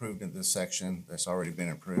approved in this section that's already been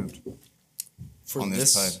approved? For On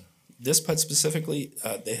this PUD? This PUD specifically,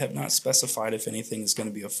 they have not specified if anything is going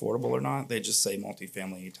to be affordable or not. They just say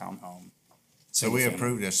multifamily, townhome. So we single family.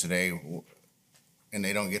 approved this today, and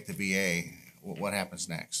they don't get the VA. What happens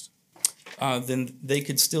next? Then they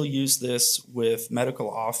could still use this with medical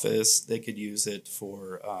office. They could use it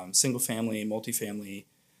for single family, multifamily.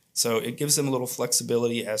 So it gives them a little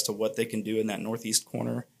flexibility as to what they can do in that northeast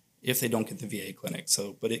corner if they don't get the VA clinic.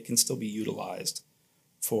 So, but it can still be utilized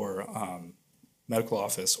for medical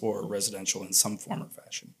office or residential in some form or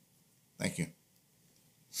fashion. Thank you.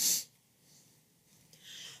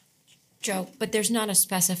 Joe, but there's not a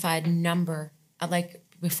specified number. Like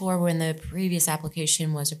before, when the previous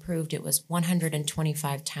application was approved, it was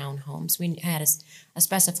 125 townhomes. We had a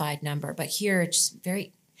specified number, but here it's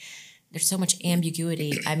very, there's so much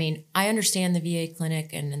ambiguity. I mean, I understand the VA clinic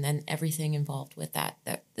and then everything involved with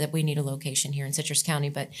that we need a location here in Citrus County.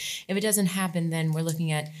 But if it doesn't happen, then we're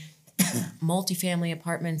looking at multifamily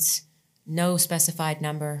apartments, no specified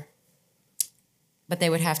number. But they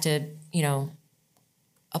would have to,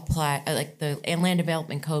 apply, like the land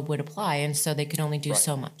development code would apply, and so they could only do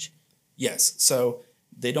so much. Yes, so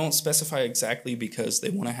they don't specify exactly because they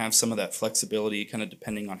want to have some of that flexibility kind of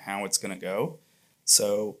depending on how it's going to go.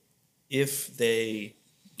 So if they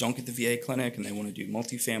don't get the VA clinic and they want to do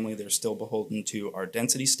multifamily, they're still beholden to our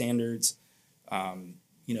density standards.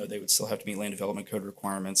 They would still have to meet land development code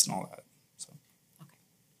requirements and all that. So, okay.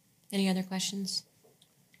 Any other questions,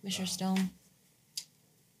 Commissioner Stone?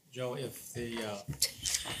 Joe, if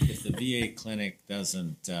the VA clinic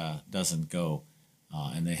doesn't go,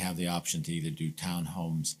 and they have the option to either do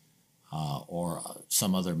townhomes or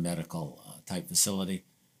some other medical type facility.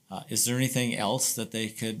 Is there anything else that they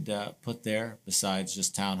could put there besides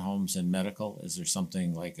just townhomes and medical? Is there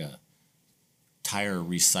something like a tire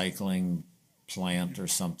recycling plant or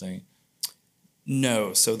something?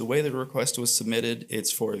 No. So the way the request was submitted,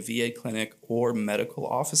 it's for a VA clinic or medical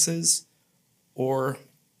offices, or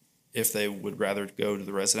if they would rather go to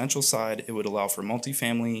the residential side, it would allow for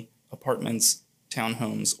multifamily, apartments,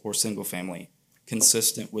 townhomes, or single family,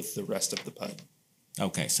 consistent with the rest of the PUD.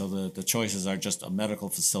 Okay, so the choices are just a medical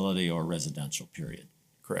facility or residential, period.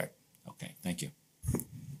 Correct. Okay, thank you.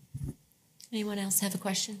 Anyone else have a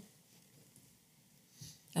question?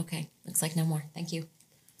 Okay, looks like no more. Thank you.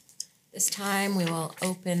 This time, we will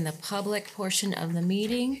open the public portion of the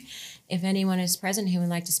meeting. If anyone is present who would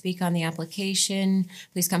like to speak on the application,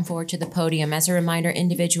 please come forward to the podium. As a reminder,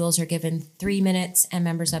 individuals are given 3 minutes and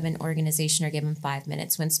members of an organization are given 5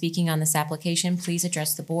 minutes. When speaking on this application, please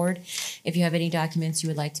address the board. If you have any documents you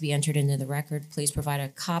would like to be entered into the record, please provide a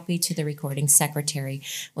copy to the recording secretary.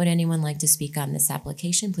 Would anyone like to speak on this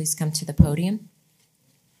application? Please come to the podium.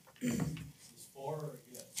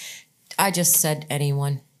 I just said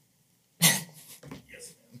anyone.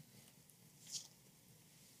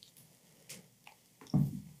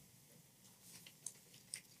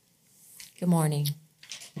 Good morning.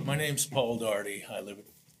 My name's Paul Darty. I live at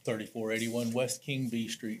 3481 West King B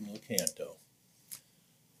Street in Lecanto.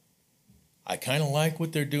 I kind of like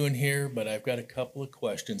what they're doing here, but I've got a couple of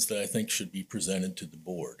questions that I think should be presented to the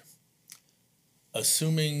board.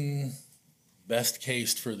 Assuming best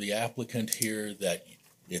case for the applicant here that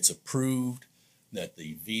it's approved, that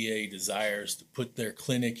the VA desires to put their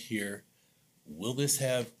clinic here, will this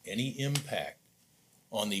have any impact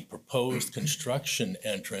on the proposed construction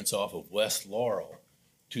entrance off of West Laurel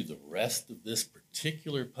to the rest of this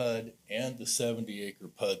particular PUD and the 70-acre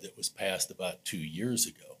PUD that was passed about 2 years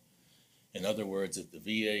ago? In other words, if the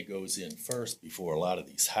VA goes in first before a lot of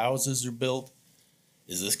these houses are built,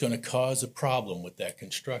 is this going to cause a problem with that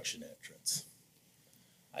construction entrance?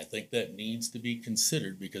 I think that needs to be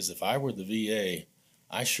considered, because if I were the VA,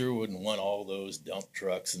 I sure wouldn't want all those dump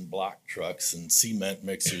trucks and block trucks and cement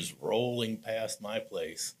mixers rolling past my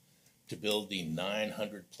place to build the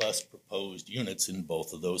 900 plus proposed units in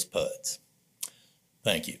both of those PUDs.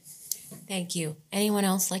 Thank you. Thank you. Anyone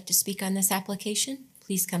else like to speak on this application?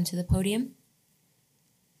 Please come to the podium.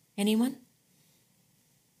 Anyone?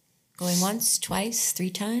 Going once, twice, 3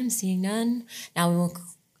 times, seeing none. Now we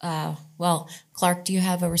will, Clark, do you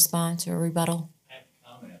have a response or a rebuttal? I have a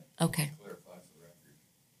comment. Okay.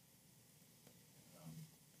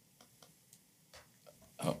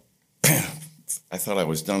 I thought I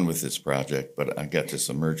was done with this project, but I got this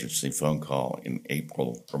emergency phone call in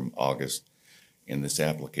April from August, and this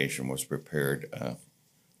application was prepared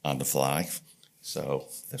on the fly, so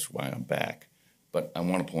that's why I'm back. But I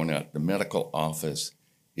want to point out the medical office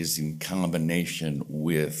is in combination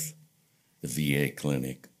with the VA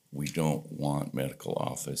clinic. We don't want medical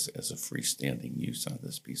office as a freestanding use on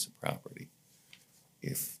this piece of property.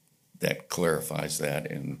 If that clarifies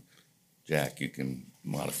that, and Jack, you can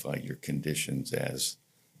modify your conditions as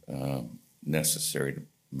necessary to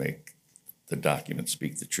make the document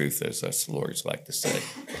speak the truth, as us lawyers like to say.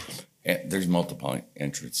 And there's multiple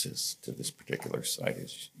entrances to this particular site,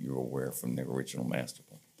 as you're aware from the original master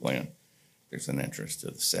plan. There's an entrance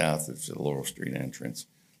to the south, there's the Laurel Street entrance,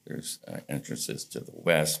 there's entrances to the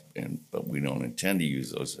west, but we don't intend to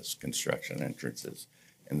use those as construction entrances.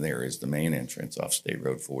 And there is the main entrance off State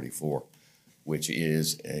Road 44, which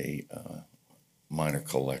is a minor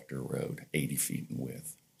collector road, 80 feet in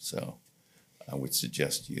width. So I would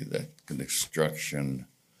suggest to you that construction,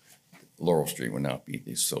 Laurel Street would not be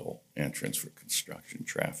the sole entrance for construction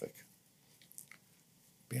traffic.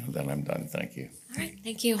 Beyond that, I'm done. Thank you. All right,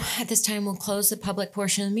 thank you. At this time, we'll close the public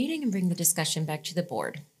portion of the meeting and bring the discussion back to the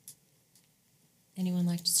board. Anyone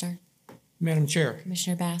like to start? Madam Chair,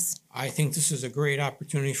 Commissioner Bass? I think this is a great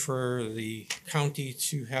opportunity for the county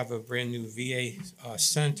to have a brand-new VA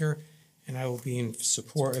center, and I will be in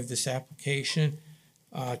support of this application.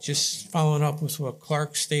 Just following up with what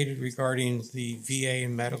Clark stated regarding the VA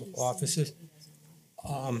and medical offices,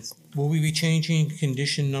 will we be changing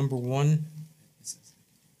condition number 1?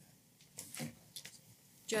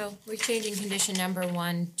 Joe, we're changing condition number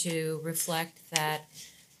 1 to reflect that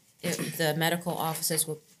the medical offices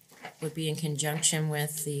would be in conjunction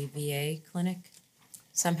with the VA clinic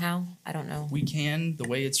somehow? I don't know. We can, the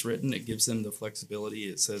way it's written, it gives them the flexibility.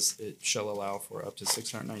 It says it shall allow for up to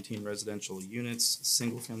 619 residential units,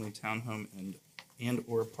 single-family townhome and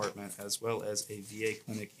or apartment, as well as a VA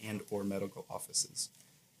clinic and or medical offices.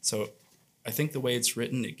 So I think the way it's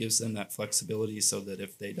written, it gives them that flexibility so that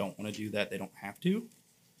if they don't want to do that, they don't have to.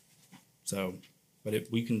 So, but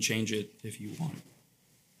if we can change it if you want.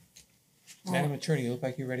 Madam Attorney, you look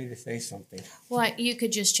like you're ready to say something. Well, you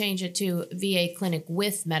could just change it to VA clinic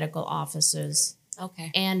with medical offices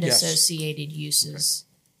Okay. and Yes. associated uses.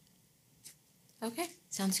 Okay,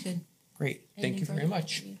 sounds good. Great, thank you very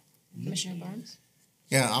much. Commissioner Barnes?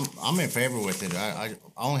 Yeah, I'm in favor with it. I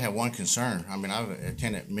only have one concern. I mean, I've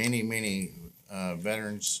attended many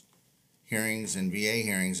veterans hearings and VA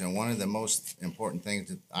hearings, and one of the most important things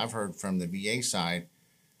that I've heard from the VA side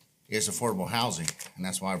is affordable housing, and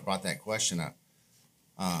that's why I brought that question up.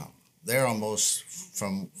 They're almost,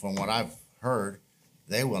 from what I've heard,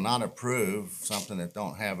 they will not approve something that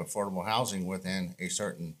don't have affordable housing within a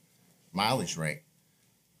certain mileage rate.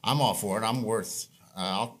 I'm all for it.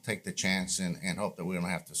 I'll take the chance and hope that we don't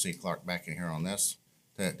have to see Clark back in here on this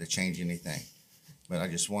to change anything. But I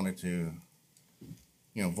just wanted to,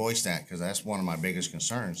 voice that, because that's one of my biggest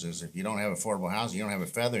concerns is if you don't have affordable housing, you don't have a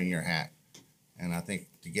feather in your hat. And I think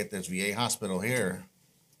to get this VA hospital here,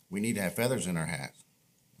 we need to have feathers in our hats,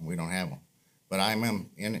 and we don't have them. But I am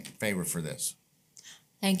in favor for this.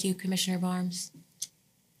 Thank you, Commissioner Barnes.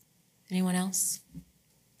 Anyone else?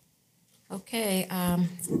 Okay,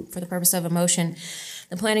 for the purpose of a motion,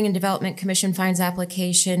 the Planning and Development Commission finds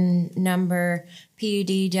application number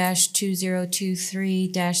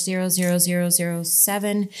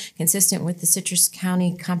PUD-2023-00007 consistent with the Citrus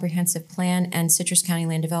County Comprehensive Plan and Citrus County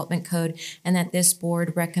Land Development Code, and that this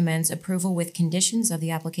board recommends approval with conditions of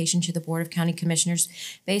the application to the Board of County Commissioners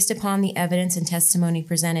based upon the evidence and testimony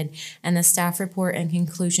presented and the staff report and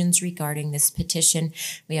conclusions regarding this petition.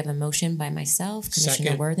 We have a motion by myself, Commissioner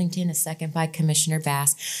Second. Worthington, a second by Commissioner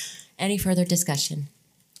Bass. Any further discussion?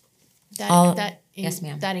 Yes,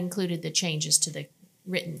 ma'am. That included the changes to the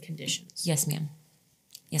written conditions. Yes, ma'am.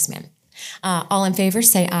 Yes, ma'am. All in favor,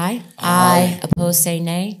 say aye. Aye. Opposed, say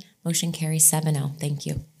nay. Motion carries 7-0. Thank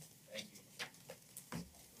you.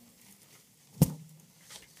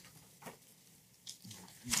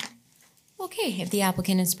 Okay, if the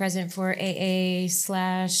applicant is present for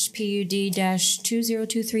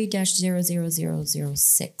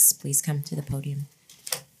AA/PUD-2023-00006, please come to the podium.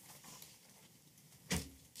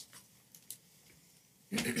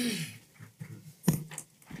 Okay.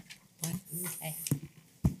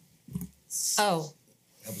 Oh,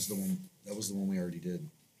 That was the one we already did.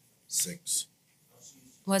 6.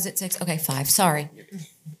 was it 6? Okay, 5. Sorry.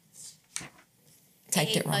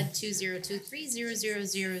 Typed it wrong. PUD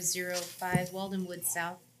 2023-00005 Walden Woods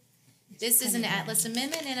South. This is an Atlas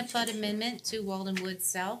amendment and a PUD amendment to Walden Woods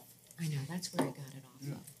South. I know, that's where I got it off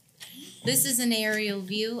of. This is an aerial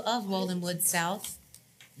view of Walden Woods South.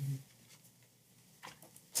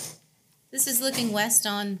 This is looking west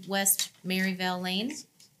on West Maryvale Lane.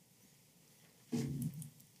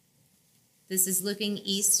 This is looking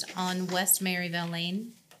east on West Maryvale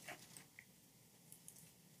Lane.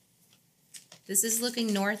 This is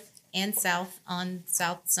looking north and south on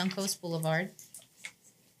South Suncoast Boulevard.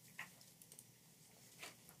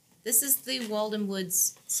 This is the Walden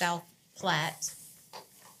Woods South plat.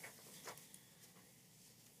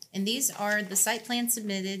 And these are the site plans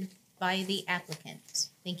submitted by the applicant.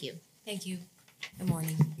 Thank you. Thank you. Good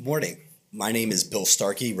morning. Morning. My name is Bill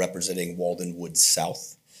Starkey, representing Walden Woods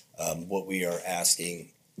South. What we are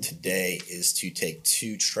asking today is to take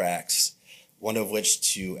 2 tracks, one of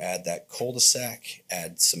which to add that cul-de-sac,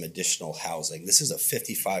 add some additional housing. This is a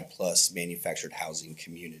 55-plus manufactured housing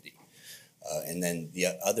community. And then the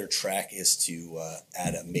other track is to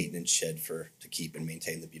add a maintenance shed to keep and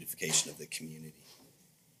maintain the beautification of the community.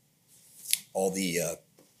 All the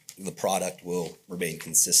product will remain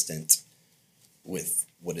consistent with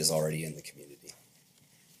what is already in the community.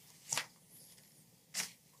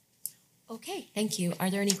 Okay, thank you. Are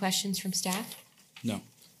there any questions from staff? No.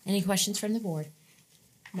 Any questions from the board?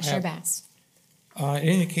 Commissioner have- Bass? It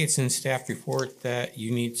indicates in staff report that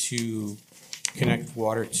you need to connect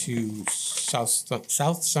water to South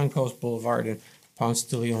Suncoast Boulevard and Ponce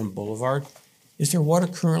de Leon Boulevard. Is there water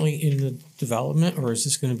currently in the development, or is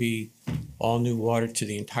this going to be all new water to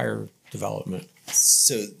the entire development?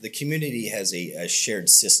 So the community has a shared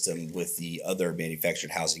system with the other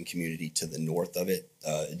manufactured housing community to the north of it.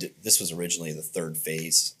 This was originally the 3rd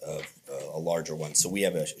phase of a larger one. So we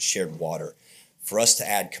have a shared water. For us to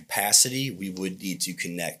add capacity, we would need to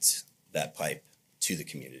connect that pipe to the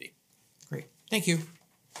community. Great, thank you.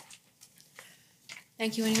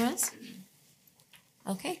 Thank you. Anyone else?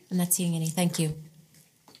 Okay, I'm not seeing any. Thank you.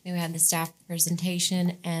 May we have the staff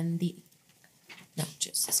presentation and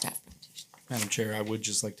just the staff presentation. Madam Chair, I would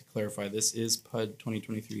just like to clarify, this is PUD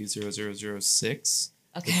 2023-00006.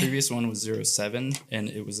 Okay. The previous one was 07, and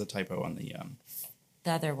it was a typo on the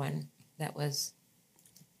The other one that was.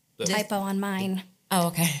 Typo on mine. Oh,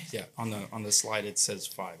 okay. yeah, on the slide it says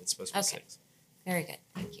 5. It's supposed to be Okay. 6. Very good.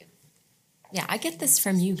 Thank you. Yeah, I get this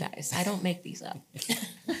from you guys. I don't make these up.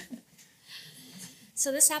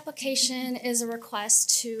 So this application is a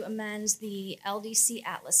request to amend the LDC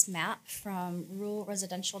Atlas map from rural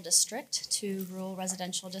residential district to rural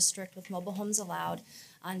residential district with mobile homes allowed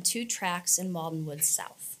on 2 tracts in Walden Woods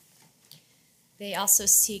South. They also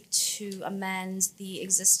seek to amend the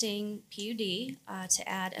existing PUD to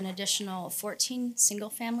add an additional 14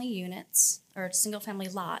 single-family units or single-family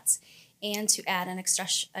lots and to add an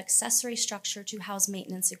accessory structure to house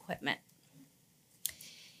maintenance equipment.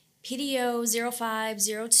 PDO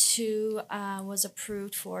 0502 was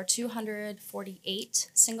approved for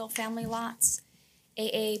 248 single-family lots.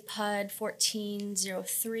 AA PUD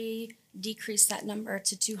 1403 decreased that number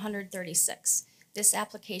to 236. This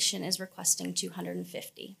application is requesting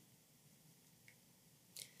 250.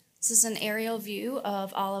 This is an aerial view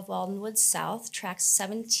of all of Walden Woods South. Tracks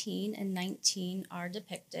 17 and 19 are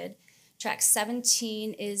depicted. Track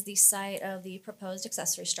 17 is the site of the proposed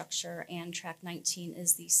accessory structure, and track 19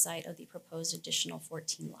 is the site of the proposed additional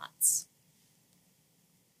 14 lots.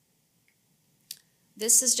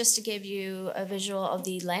 This is just to give you a visual of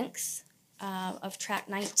the length of track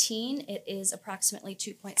 19. It is approximately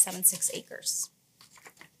 2.76 acres.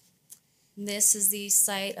 This is the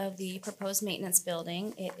site of the proposed maintenance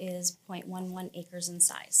building. It is 0.11 acres in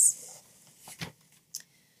size.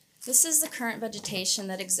 This is the current vegetation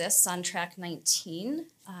that exists on track 19.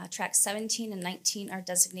 Track 17 and 19 are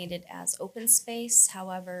designated as open space.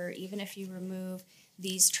 However, even if you remove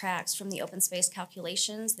these tracks from the open space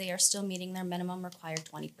calculations, they are still meeting their minimum required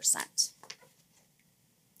 20%.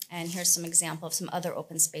 And here's some example of some other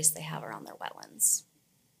open space they have around their wetlands.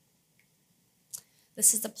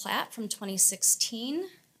 This is the plat from 2016.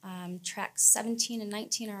 Tracks 17 and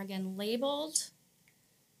 19 are again labeled.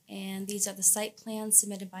 And these are the site plans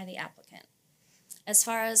submitted by the applicant. As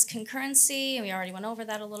far as concurrency, we already went over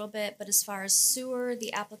that a little bit, but as far as sewer,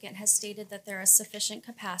 the applicant has stated that there is sufficient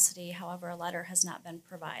capacity, however, a letter has not been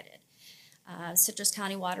provided. Citrus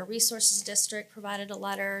County Water Resources District provided a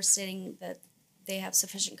letter stating that they have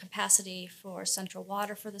sufficient capacity for central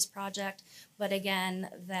water for this project, but again,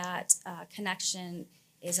 that connection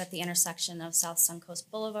is at the intersection of South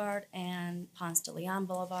Suncoast Boulevard and Ponce de Leon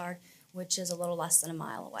Boulevard, which is a little less than a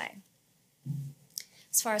mile away.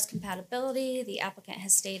 As far as compatibility, the applicant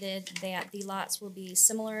has stated that the lots will be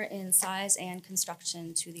similar in size and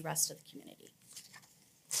construction to the rest of the community.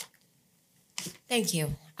 Thank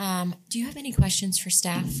you. Do you have any questions for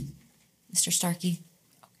staff, Mr. Starkey?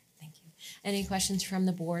 Okay, thank you. Any questions from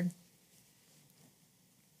the board?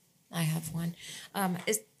 I have one.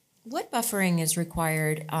 What buffering is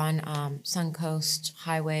required on Suncoast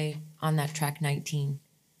Highway on that track 19?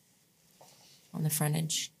 On the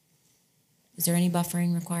frontage? Is there any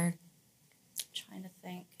buffering required? I'm trying to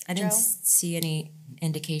think. I didn't Joe? see any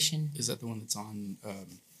indication. Is that the one that's on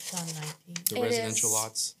It's on 19. the residential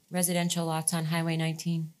lots? Residential lots on Highway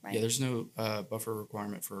 19? Right. Yeah, there's no buffer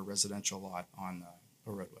requirement for a residential lot on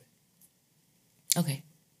a roadway. Okay.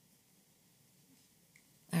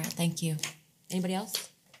 All right, thank you. Anybody else?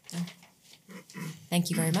 No? Thank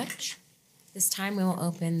you very much. This time we will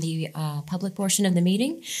open the public portion of the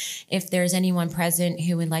meeting. If there's anyone present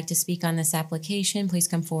who would like to speak on this application, please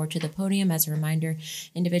come forward to the podium. As a reminder,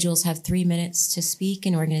 individuals have 3 minutes to speak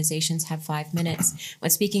and organizations have 5 minutes.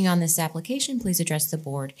 When speaking on this application, please address the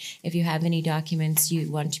board. If you have any documents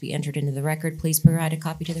you want to be entered into the record, please provide a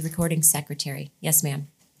copy to the recording secretary. Yes, ma'am.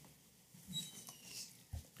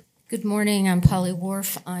 Good morning, I'm Polly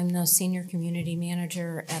Worf. I'm the Senior Community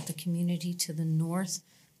Manager at the community to the north,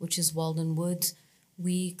 which is Walden Woods.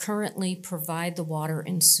 We currently provide the water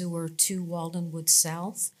and sewer to Walden Woods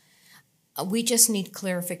South. We just need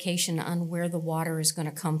clarification on where the water is going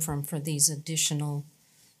to come from for these additional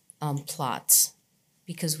plots,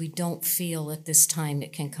 because we don't feel at this time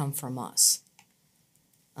it can come from us.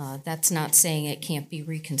 That's not saying it can't be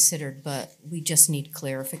reconsidered, but we just need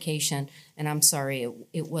clarification. And I'm sorry,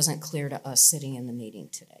 it wasn't clear to us sitting in the meeting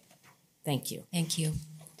today. Thank you. Thank you.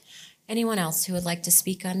 Anyone else who would like to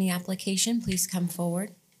speak on the application, please come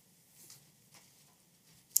forward.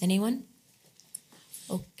 Anyone?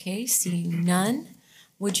 Okay, seeing none.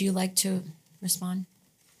 Would you like to respond?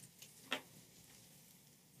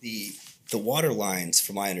 The water lines,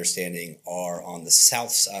 from my understanding, are on the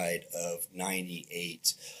south side of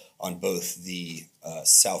 98 on both the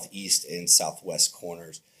southeast and southwest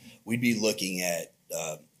corners. We'd be looking at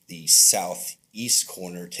the southeast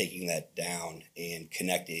corner, taking that down and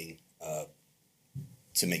connecting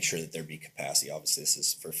to make sure that there be capacity. Obviously, this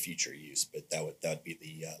is for future use, but that would be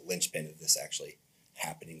the linchpin of this actually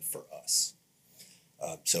happening for us.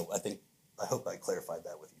 So I hope I clarified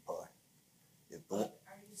that with you, Paul.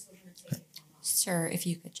 Sir, if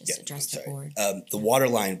you could just address the board. The water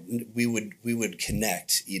line, we would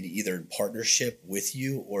connect either in partnership with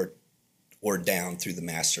you or down through the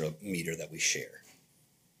master meter that we share.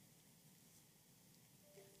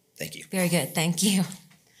 Thank you. Very good, thank you.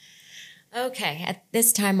 Okay, at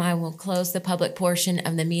this time, I will close the public portion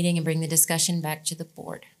of the meeting and bring the discussion back to the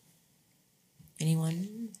board.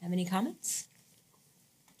 Anyone have any comments?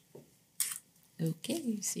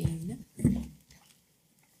 Okay, seeing none.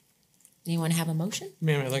 Anyone have a motion?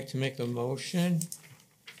 Ma'am, I'd like to make a motion.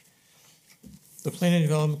 The Planning and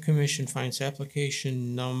Development Commission finds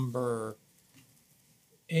application number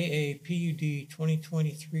AAPUD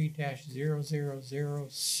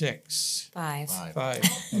 2023-0006. Five.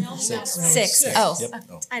 Six. Oh, Yep.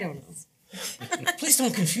 I don't know. Please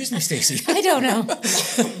don't confuse me, Stacy. I don't know.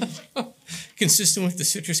 Consistent with the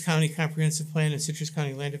Citrus County Comprehensive Plan and Citrus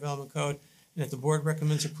County Land Development Code, and that the board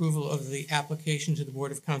recommends approval of the application to the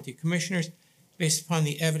Board of County Commissioners based upon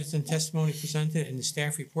the evidence and testimony presented in the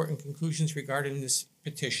staff report and conclusions regarding this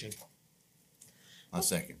petition. I'll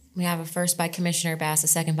second. We have a first by Commissioner Bass, a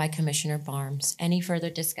second by Commissioner Barnes. Any further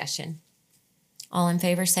discussion? All in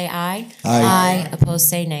favor say aye. Aye. Opposed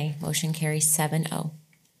say nay. Motion carries 7-0.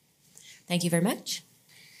 Thank you very much.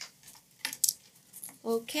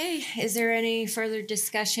 Okay, is there any further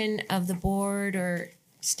discussion of the board or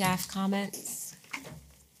staff comments?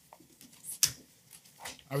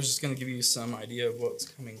 I was just going to give you some idea of what's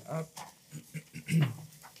coming up.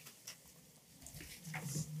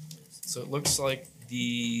 So it looks like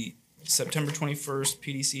the September 21st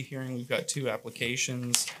PDC hearing, we've got 2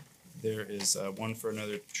 applications. There is one for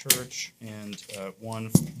another church and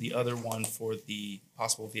the other one for the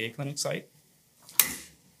possible VA clinic site.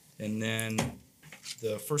 And then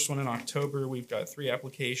the first one in October, we've got 3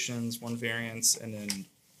 applications, 1 variance, and then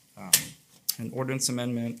an ordinance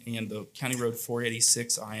amendment and the County Road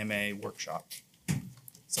 486 IMA workshop.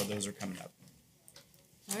 So those are coming up.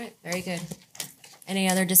 All right, very good. Any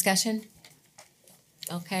other discussion?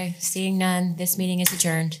 Okay, seeing none, this meeting is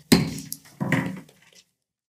adjourned.